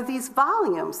 There are these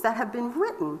volumes that have been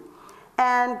written,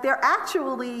 and they're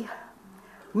actually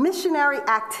missionary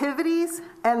activities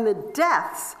and the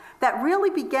deaths that really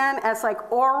began as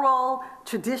like oral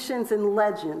traditions and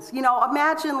legends. You know,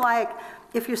 imagine like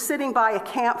if you're sitting by a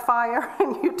campfire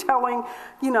and you're telling,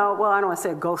 well, I don't want to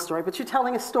say a ghost story, but you're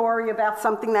telling a story about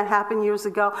something that happened years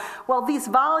ago. Well, these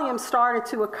volumes started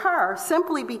to occur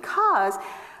simply because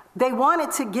they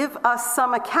wanted to give us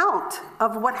some account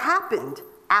of what happened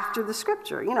after the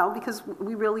Scripture, because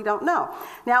we really don't know.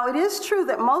 Now, it is true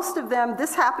that most of them,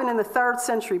 this happened in the 3rd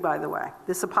century, by the way,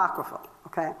 this Apocryphal,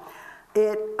 okay?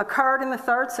 It occurred in the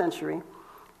 3rd century.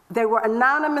 They were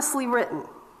anonymously written,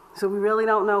 so we really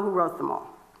don't know who wrote them all.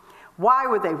 Why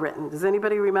were they written? Does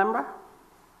anybody remember?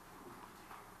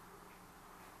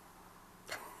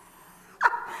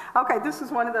 Okay, this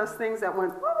is one of those things that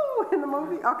went, woo, in the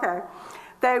movie. Okay.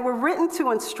 They were written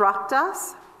to instruct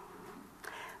us.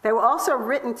 They were also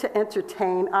written to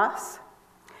entertain us.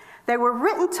 They were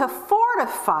written to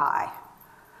fortify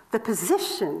the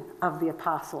position of the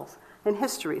apostles in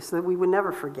history so that we would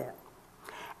never forget.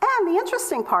 And the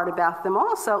interesting part about them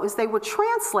also is they were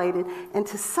translated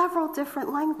into several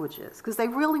different languages because they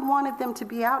really wanted them to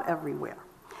be out everywhere.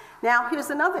 Now, here's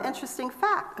another interesting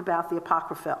fact about the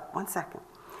Apocryphal. One second.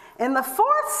 In the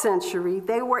 4th century,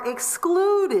 they were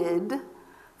excluded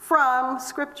from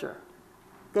Scripture.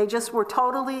 They just were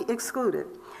totally excluded.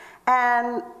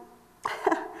 And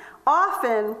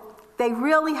often, they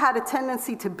really had a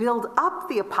tendency to build up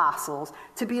the apostles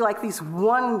to be like these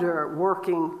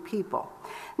wonder-working people.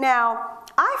 Now,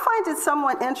 I find it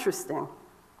somewhat interesting,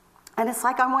 and it's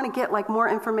like I want to get like more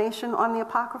information on the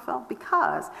Apocryphal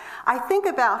because I think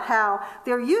about how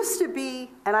there used to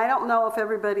be, and I don't know if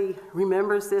everybody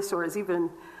remembers this or is even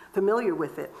familiar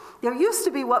with it, there used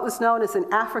to be what was known as an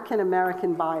African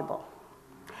American Bible.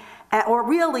 Or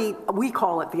really, we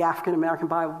call it the African American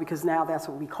Bible because now that's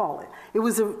what we call it. It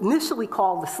was initially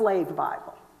called the Slave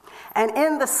Bible. And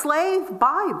in the Slave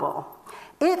Bible,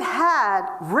 it had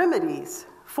remedies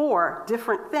for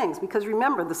different things. Because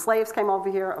remember, the slaves came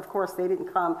over here. Of course, they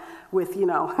didn't come with,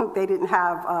 they didn't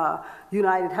have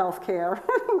United Health Care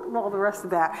and all the rest of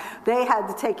that. They had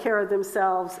to take care of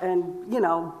themselves and,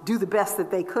 do the best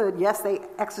that they could. Yes, they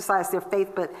exercised their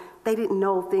faith, but they didn't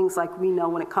know things like we know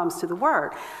when it comes to the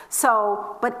Word.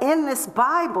 So, but in this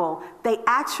Bible, they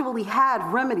actually had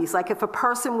remedies. Like if a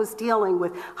person was dealing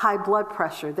with high blood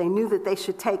pressure, they knew that they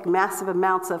should take massive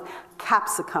amounts of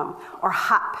capsicum or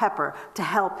hot pepper to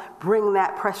help bring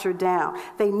that pressure down.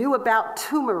 They knew about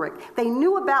turmeric. They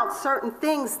knew about certain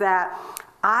things that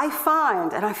I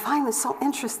find this so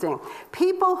interesting.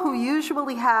 People who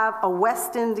usually have a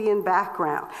West Indian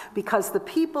background, because the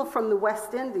people from the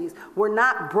West Indies were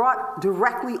not brought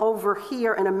directly over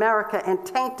here in America and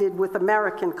tainted with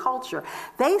American culture,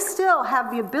 they still have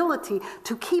the ability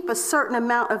to keep a certain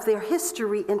amount of their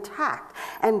history intact.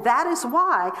 And that is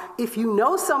why, if you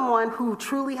know someone who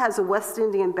truly has a West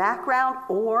Indian background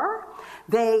or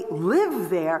they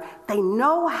live there, they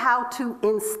know how to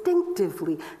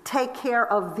instinctively take care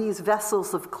of these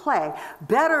vessels of clay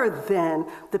better than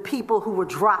the people who were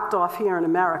dropped off here in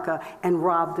America and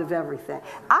robbed of everything.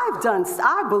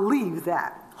 I believe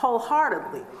that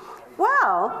wholeheartedly.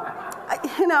 Well,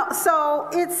 so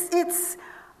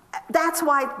that's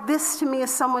why this to me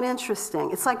is somewhat interesting.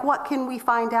 It's like, what can we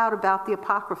find out about the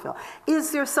Apocryphal?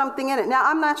 Is there something in it? Now,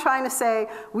 I'm not trying to say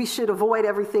we should avoid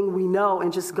everything we know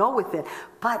and just go with it,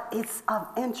 but it's of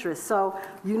interest. So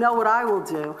you know what I will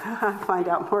do? Find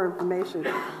out more information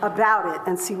about it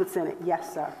and see what's in it.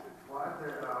 Yes, sir. Well, I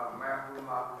said Matthew,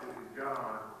 Mark, and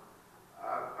John.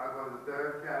 I go to the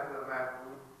 3rd chapter of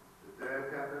Matthew, the 3rd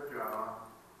chapter of John,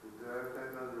 the 3rd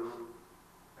chapter of Luke,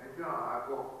 and John. I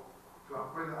go. So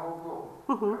I pray the whole book.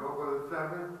 I go to the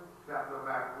 7th chapter of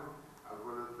Matthew. I go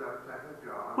to the 7th chapter of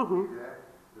John. See that?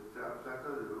 The 7th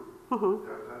chapter of Luke. The 7th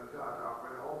chapter of John. I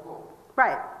pray the whole book.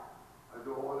 Right. I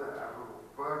do all that. I go from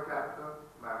the 1st chapter of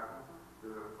Matthew to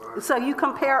the 1st. So you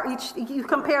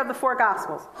compare the 4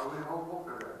 Gospels. I read the whole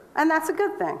book of that. And that's a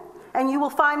good thing. And you will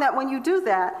find that when you do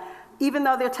that, even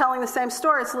though they're telling the same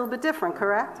story, it's a little bit different,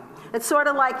 correct? It's sort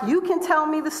of like you can tell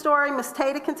me the story, Miss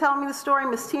Tata can tell me the story,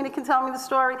 Miss Tina can tell me the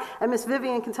story, and Miss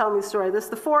Vivian can tell me the story. There's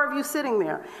the four of you sitting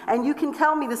there. And you can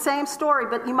tell me the same story,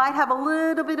 but you might have a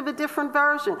little bit of a different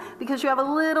version because you have a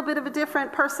little bit of a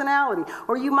different personality.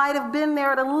 Or you might have been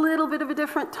there at a little bit of a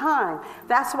different time.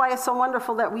 That's why it's so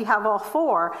wonderful that we have all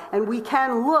four, and we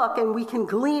can look and we can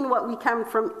glean what we can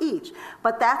from each.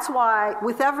 But that's why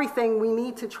with everything we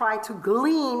need to try to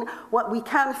glean what we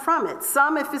can from it.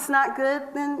 Some, if it's not good,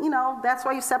 then, that's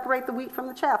why you separate the wheat from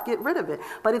the chaff. Get rid of it.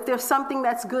 But if there's something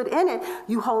that's good in it,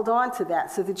 you hold on to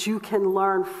that so that you can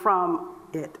learn from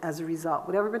it as a result.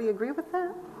 Would everybody agree with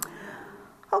that?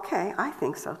 Okay, I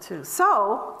think so too.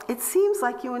 So it seems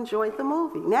like you enjoyed the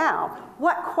movie. Now,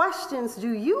 what questions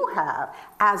do you have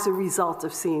as a result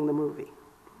of seeing the movie?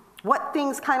 What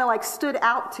things kind of like stood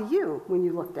out to you when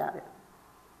you looked at it?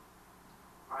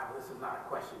 All right, well, this is not a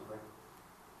question, but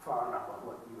following up on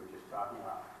what you were just talking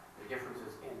about, the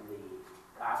differences in the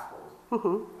Gospels.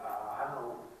 Mm-hmm. I don't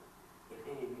know if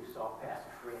any of you saw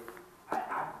Pastor Fred.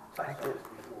 I touched on this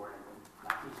before in my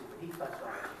teaching, but he touched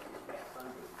on it this past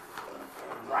Sunday.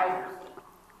 Writers,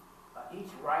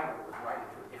 each writer was writing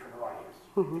to a different audience.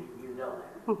 Mm-hmm. You know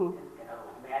that. Mm-hmm. In other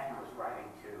words, Matthew was writing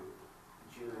to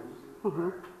Jews, Mm-hmm.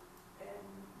 and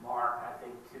Mark, I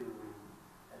think, to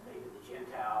maybe the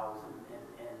Gentiles,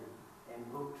 and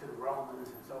Luke to the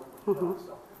Romans, and so forth. Mm-hmm.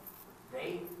 So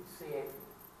they said,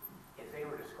 if they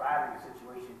were describing a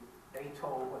situation, they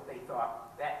told what they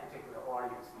thought that particular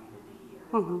audience needed to hear,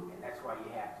 Mm-hmm. and that's why you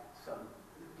have some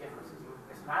differences.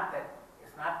 It's not that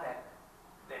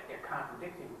they're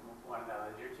contradicting one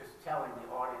another. They're just telling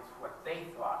the audience what they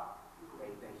thought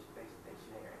they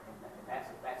shared, and that's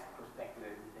the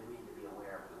perspective that we need to be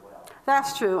aware of as well.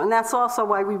 That's true, and that's also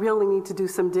why we really need to do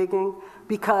some digging,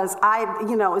 because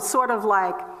it's sort of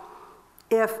like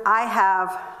if I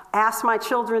have asked my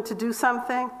children to do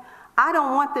something, I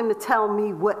don't want them to tell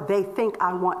me what they think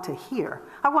I want to hear.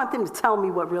 I want them to tell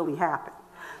me what really happened.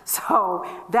 So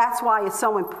that's why it's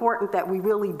so important that we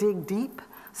really dig deep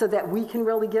so that we can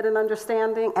really get an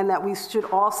understanding, and that we should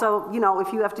also,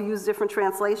 if you have to use different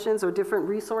translations or different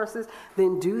resources,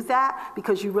 then do that,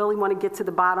 because you really want to get to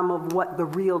the bottom of what the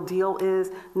real deal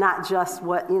is, not just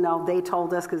what, they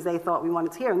told us because they thought we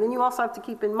wanted to hear. And then you also have to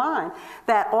keep in mind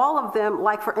that all of them,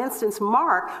 like for instance,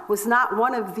 Mark was not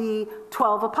one of the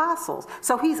 12 apostles.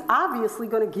 So he's obviously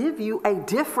going to give you a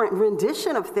different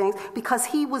rendition of things because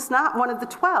he was not one of the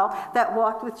 12 that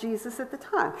walked with Jesus at the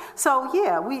time. So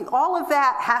yeah, all of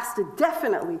that has to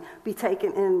definitely be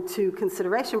taken into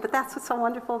consideration. But that's what's so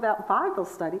wonderful about Bible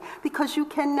study, because you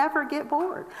can never get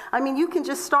bored. I mean, you can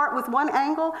just start with one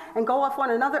angle and go off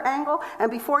on another angle, and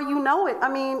before you know it,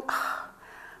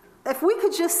 if we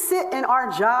could just sit and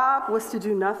our job was to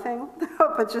do nothing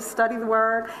but just study the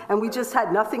Word, and we just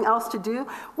had nothing else to do,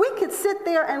 we could sit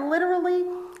there and literally,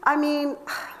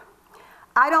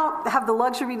 I don't have the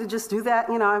luxury to just do that,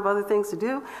 I have other things to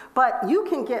do, but you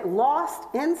can get lost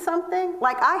in something.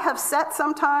 Like I have sat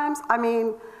sometimes,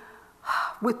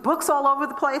 with books all over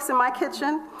the place in my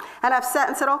kitchen, and I've sat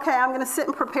and said, okay, I'm going to sit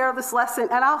and prepare this lesson,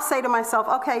 and I'll say to myself,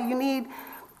 okay,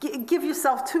 give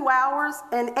yourself 2 hours,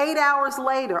 and 8 hours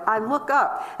later, I look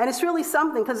up, and it's really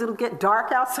something because it'll get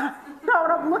dark outside, and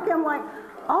I'm looking, I'm like,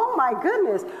 oh my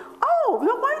goodness. Oh,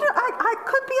 no wonder I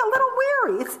could be a little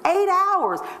weary. It's 8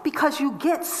 hours because you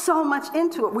get so much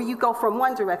into it where you go from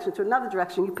one direction to another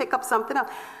direction. You pick up something else.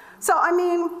 So,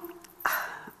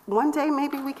 one day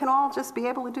maybe we can all just be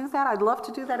able to do that. I'd love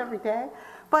to do that every day.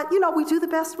 But, we do the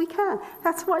best we can.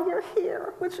 That's why you're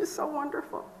here, which is so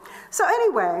wonderful. So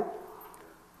anyway,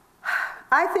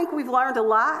 I think we've learned a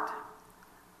lot.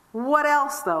 What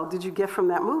else, though, did you get from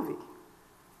that movie?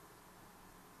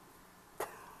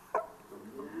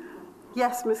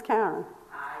 Yes, Miss Karen.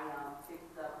 I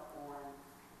picked up on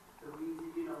the reason,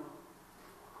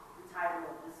 the title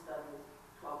of this study is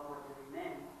 12 Ordinary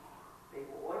Men. They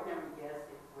were ordinary guests,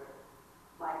 they were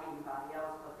like anybody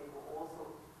else, but they were also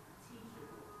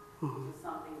teachable, which is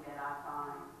something that I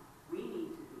find we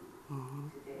need to do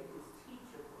today, is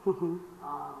teachable.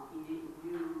 He didn't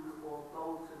use or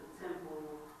go to the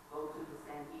temple, go to the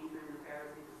Sanhedrin, the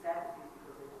Pharisees, the Sadducees,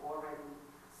 because they were already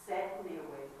set in their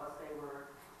ways, plus they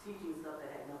were teaching stuff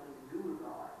that had nothing to do with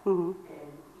God.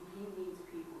 And he needs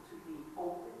people to be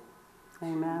open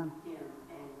Amen. to him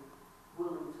and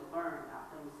willing to learn,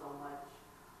 not putting so much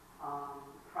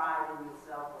pride in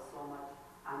yourself or so much,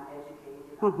 I'm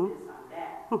educated, I'm this, I'm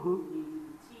that. You need to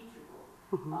be teachable.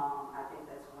 I think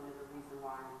that's one of the reasons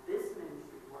why this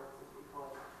ministry works, is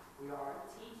because we are a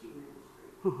teaching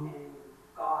ministry, and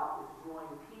God is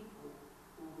drawing people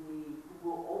who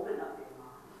will open up their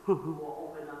minds who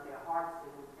will open up their hearts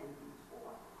and be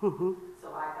taught. So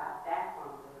I got that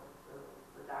from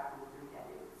the documentary, that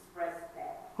it expressed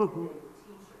that they were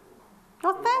teachers.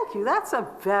 Well, thank you. That's a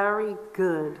very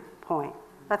good point.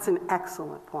 That's an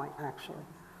excellent point, actually.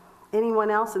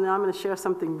 Anyone else? And then I'm going to share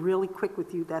something really quick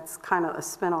with you that's kind of a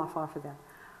spinoff off of that.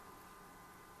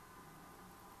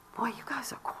 Boy, you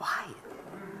guys are quiet.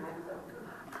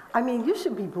 I mean, you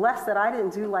should be blessed that I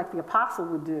didn't do like the apostle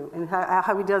would do, and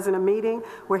how he does in a meeting,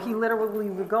 where he literally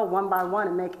would go one by one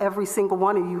and make every single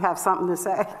one of you have something to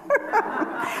say.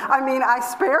 I mean, I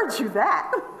spared you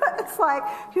that. It's like,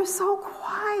 you're so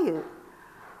quiet.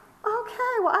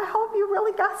 Okay, well, I hope you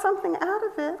really got something out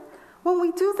of it. When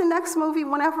we do the next movie,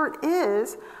 whenever it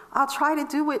is, I'll try to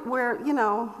do it where,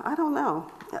 I don't know.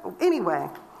 Anyway.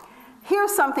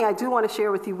 Here's something I do want to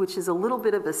share with you, which is a little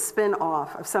bit of a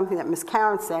spin-off of something that Ms.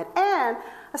 Karen said, and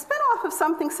a spin-off of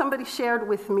something somebody shared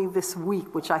with me this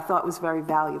week, which I thought was very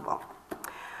valuable.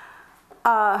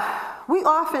 We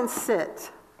often sit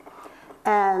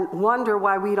and wonder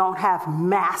why we don't have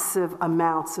massive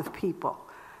amounts of people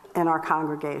in our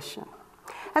congregation.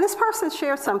 And this person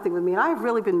shared something with me, and I've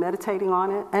really been meditating on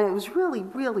it, and it was really,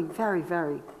 really very,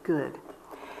 very good.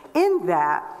 In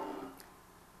that,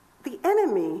 the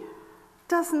enemy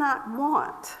does not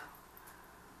want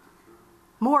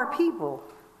more people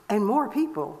and more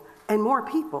people and more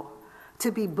people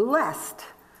to be blessed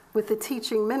with the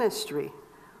teaching ministry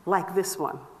like this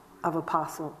one of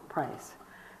Apostle Price,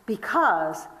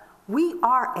 because we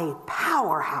are a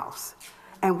powerhouse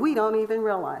and we don't even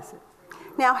realize it.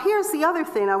 Now, here's the other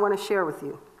thing I want to share with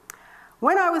you.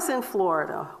 When I was in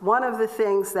Florida, one of the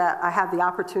things that I had the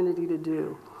opportunity to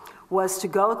do was to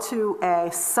go to a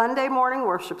Sunday morning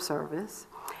worship service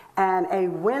and a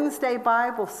Wednesday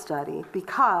Bible study,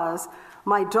 because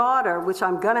my daughter, which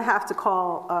I'm going to have to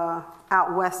call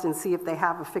out west and see if they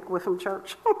have a Fickwitham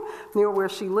church near where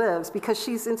she lives, because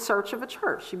she's in search of a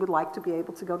church. She would like to be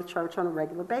able to go to church on a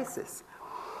regular basis.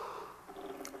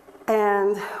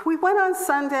 And we went on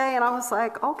Sunday, and I was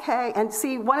like, okay. And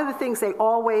see, one of the things they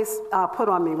always put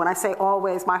on me, when I say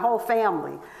always, my whole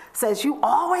family says, you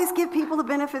always give people the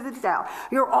benefit of the doubt.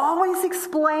 You're always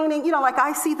explaining, like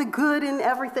I see the good in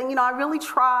everything. I really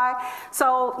try.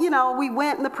 So, we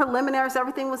went in the preliminaries,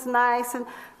 everything was nice. And,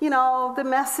 the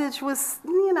message was,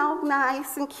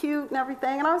 nice and cute and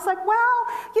everything. And I was like,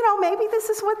 well, maybe this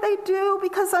is what they do,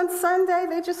 because on Sunday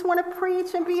they just want to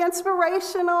preach and be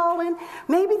inspirational. And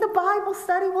maybe the Bible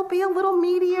study will be a little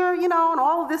meatier, and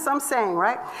all of this I'm saying,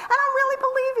 right? And I'm really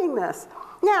believing this.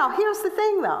 Now, here's the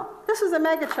thing, though. This is a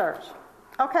mega church,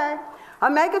 okay? A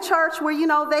mega church where,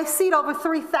 they seat over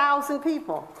 3,000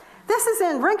 people. This is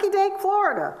in Rinky-Dink,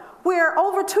 Florida, where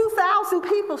over 2,000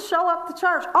 people show up to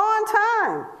church on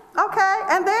time, okay?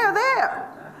 And they're there.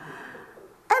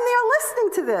 And they're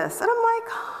listening to this. And I'm like,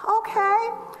 okay.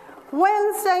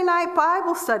 Wednesday night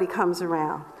Bible study comes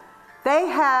around. They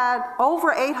had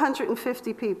over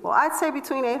 850 people. I'd say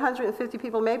between 850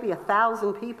 people, maybe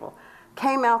 1,000 people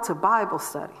came out to Bible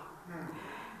study.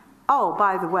 Oh,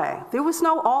 by the way, there was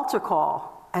no altar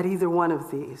call at either one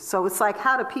of these. So it's like,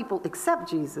 how do people accept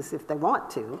Jesus if they want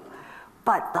to?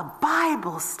 But the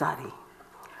Bible study,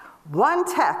 one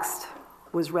text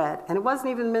was read, and it wasn't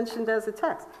even mentioned as a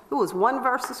text. It was one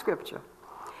verse of scripture.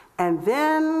 And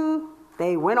then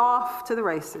they went off to the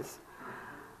races.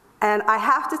 And I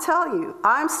have to tell you,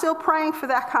 I'm still praying for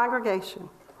that congregation,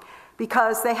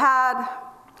 because they had,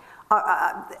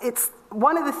 it's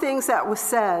one of the things that was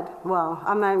said, well,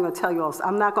 I'm not even going to tell you all,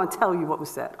 I'm not going to tell you what was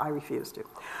said, I refuse to.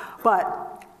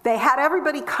 But they had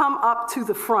everybody come up to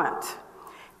the front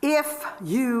if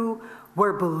you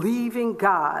were believing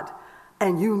God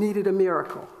and you needed a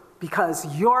miracle,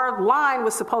 because your line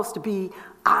was supposed to be,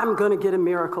 I'm going to get a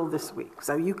miracle this week.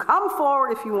 So you come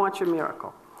forward if you want your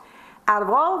miracle. Out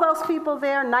of all of those people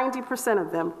there, 90%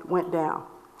 of them went down.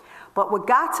 But what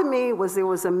got to me was there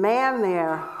was a man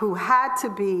there who had to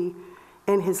be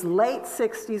in his late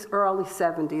 60s, early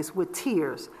 70s, with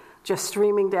tears just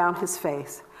streaming down his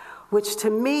face, which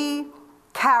to me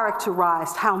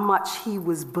characterized how much he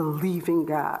was believing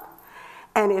God.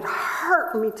 And it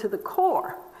hurt me to the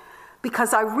core,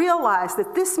 because I realized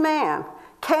that this man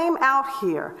came out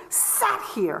here, sat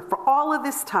here for all of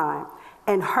this time,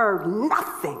 and heard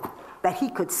nothing that he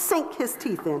could sink his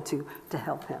teeth into to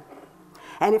help him.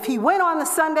 And if he went on the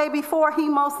Sunday before, he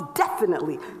most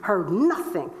definitely heard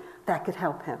nothing that could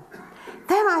help him.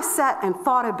 Then I sat and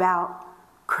thought about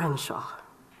Crenshaw.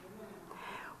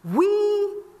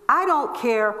 I don't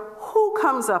care who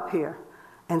comes up here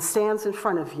and stands in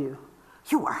front of you,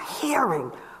 you are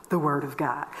hearing the Word of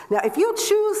God. Now, if you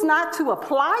choose not to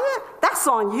apply it, that's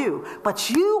on you. But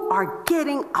you are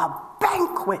getting a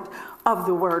banquet of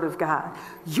the Word of God.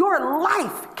 Your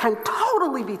life can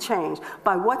totally be changed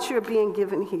by what you're being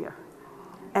given here.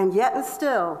 And yet and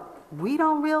still, we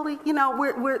don't really,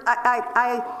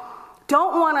 I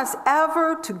don't want us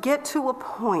ever to get to a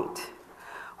point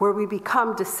where we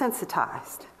become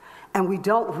desensitized and we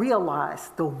don't realize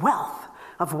the wealth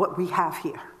of what we have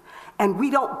here. And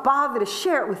we don't bother to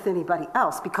share it with anybody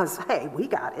else because, hey, we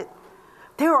got it.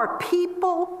 There are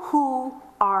people who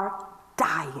are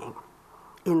dying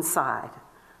inside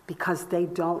because they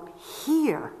don't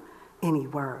hear any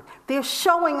word. They're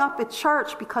showing up at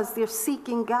church because they're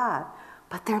seeking God,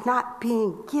 but they're not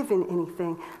being given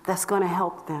anything that's going to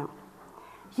help them.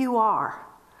 You are.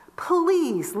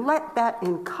 Please let that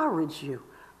encourage you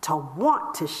to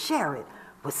want to share it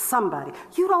with somebody.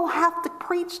 You don't have to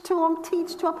preach to them,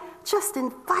 teach to them. Just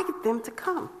invite them to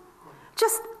come.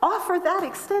 Just offer that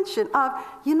extension of,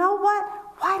 you know what?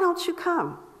 Why don't you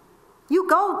come? You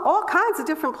go all kinds of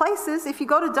different places. If you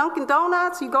go to Dunkin'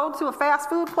 Donuts, you go to a fast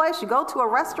food place, you go to a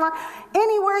restaurant,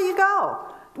 anywhere you go.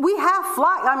 We have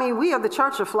we are the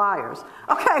church of flyers.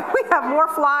 Okay, we have more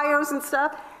flyers and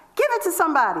stuff. Give it to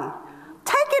somebody.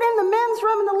 Take it in the men's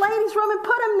room and the ladies' room and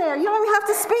put them there. You don't even have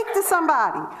to speak to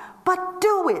somebody. But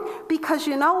do it, because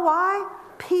you know why?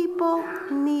 People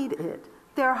need it.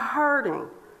 They're hurting.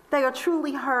 They are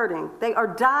truly hurting. They are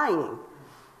dying.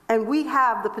 And we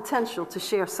have the potential to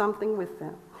share something with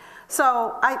them.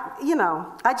 So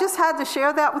I just had to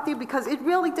share that with you because it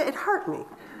really did. It hurt me.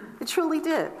 It truly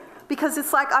did. Because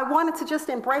it's like I wanted to just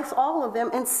embrace all of them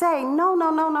and say, no.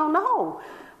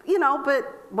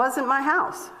 But wasn't my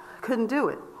house. Couldn't do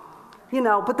it.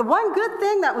 But the one good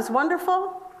thing that was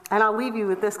wonderful, and I'll leave you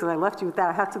with this because I left you with that.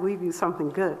 I have to leave you with something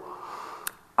good.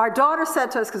 Our daughter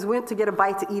said to us, because we went to get a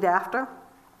bite to eat after,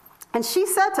 and she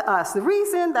said to us, the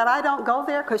reason that I don't go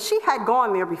there, because she had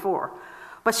gone there before,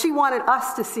 but she wanted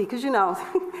us to see, because,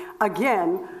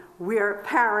 again, we're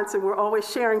parents and we're always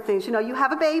sharing things. You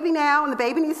have a baby now and the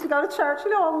baby needs to go to church.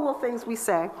 All the little things we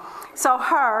say. So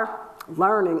her,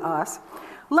 learning us,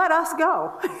 let us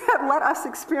go. Let us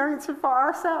experience it for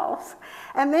ourselves.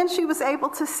 And then she was able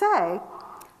to say,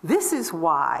 this is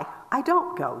why I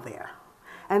don't go there.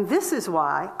 And this is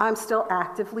why I'm still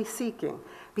actively seeking.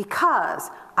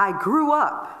 Because I grew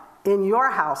up in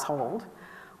your household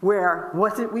where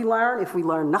what did we learn? If we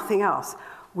learned nothing else,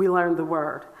 we learned the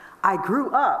Word. I grew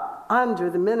up under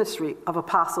the ministry of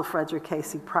Apostle Frederick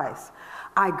Casey Price.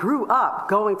 I grew up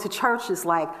going to churches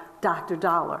like Dr.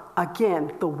 Dollar.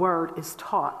 Again, the Word is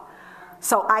taught.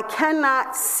 So I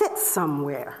cannot sit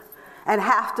somewhere and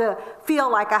have to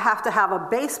feel like I have to have a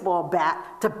baseball bat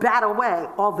to bat away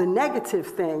all the negative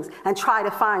things and try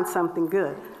to find something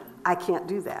good. I can't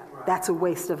do that. That's a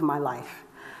waste of my life.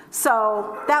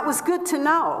 So that was good to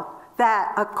know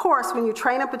that, of course, when you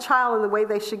train up a child in the way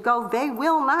they should go, they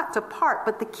will not depart.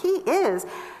 But the key is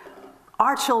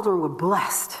our children were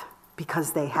blessed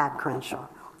because they had Crenshaw.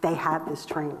 They had this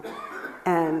training.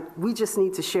 And we just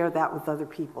need to share that with other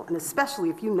people. And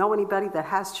especially if you know anybody that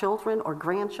has children or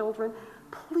grandchildren,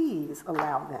 please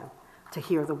allow them to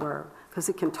hear the Word, because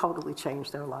it can totally change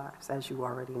their lives, as you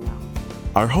already know.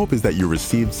 Our hope is that you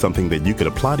received something that you could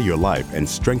apply to your life and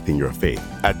strengthen your faith.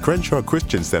 At Crenshaw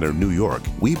Christian Center, New York,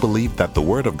 we believe that the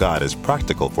Word of God is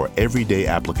practical for everyday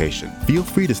application. Feel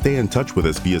free to stay in touch with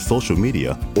us via social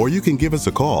media, or you can give us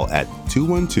a call at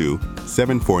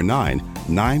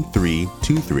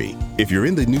 212-749-9323. If you're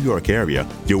in the New York area,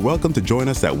 you're welcome to join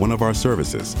us at one of our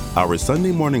services. Our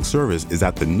Sunday morning service is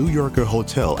at the New Yorker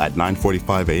Hotel at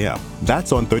 9:45 a.m.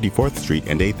 That's on 34th Street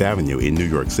and 8th Avenue in New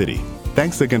York City.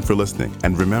 Thanks again for listening,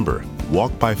 and remember,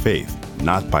 walk by faith,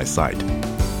 not by sight.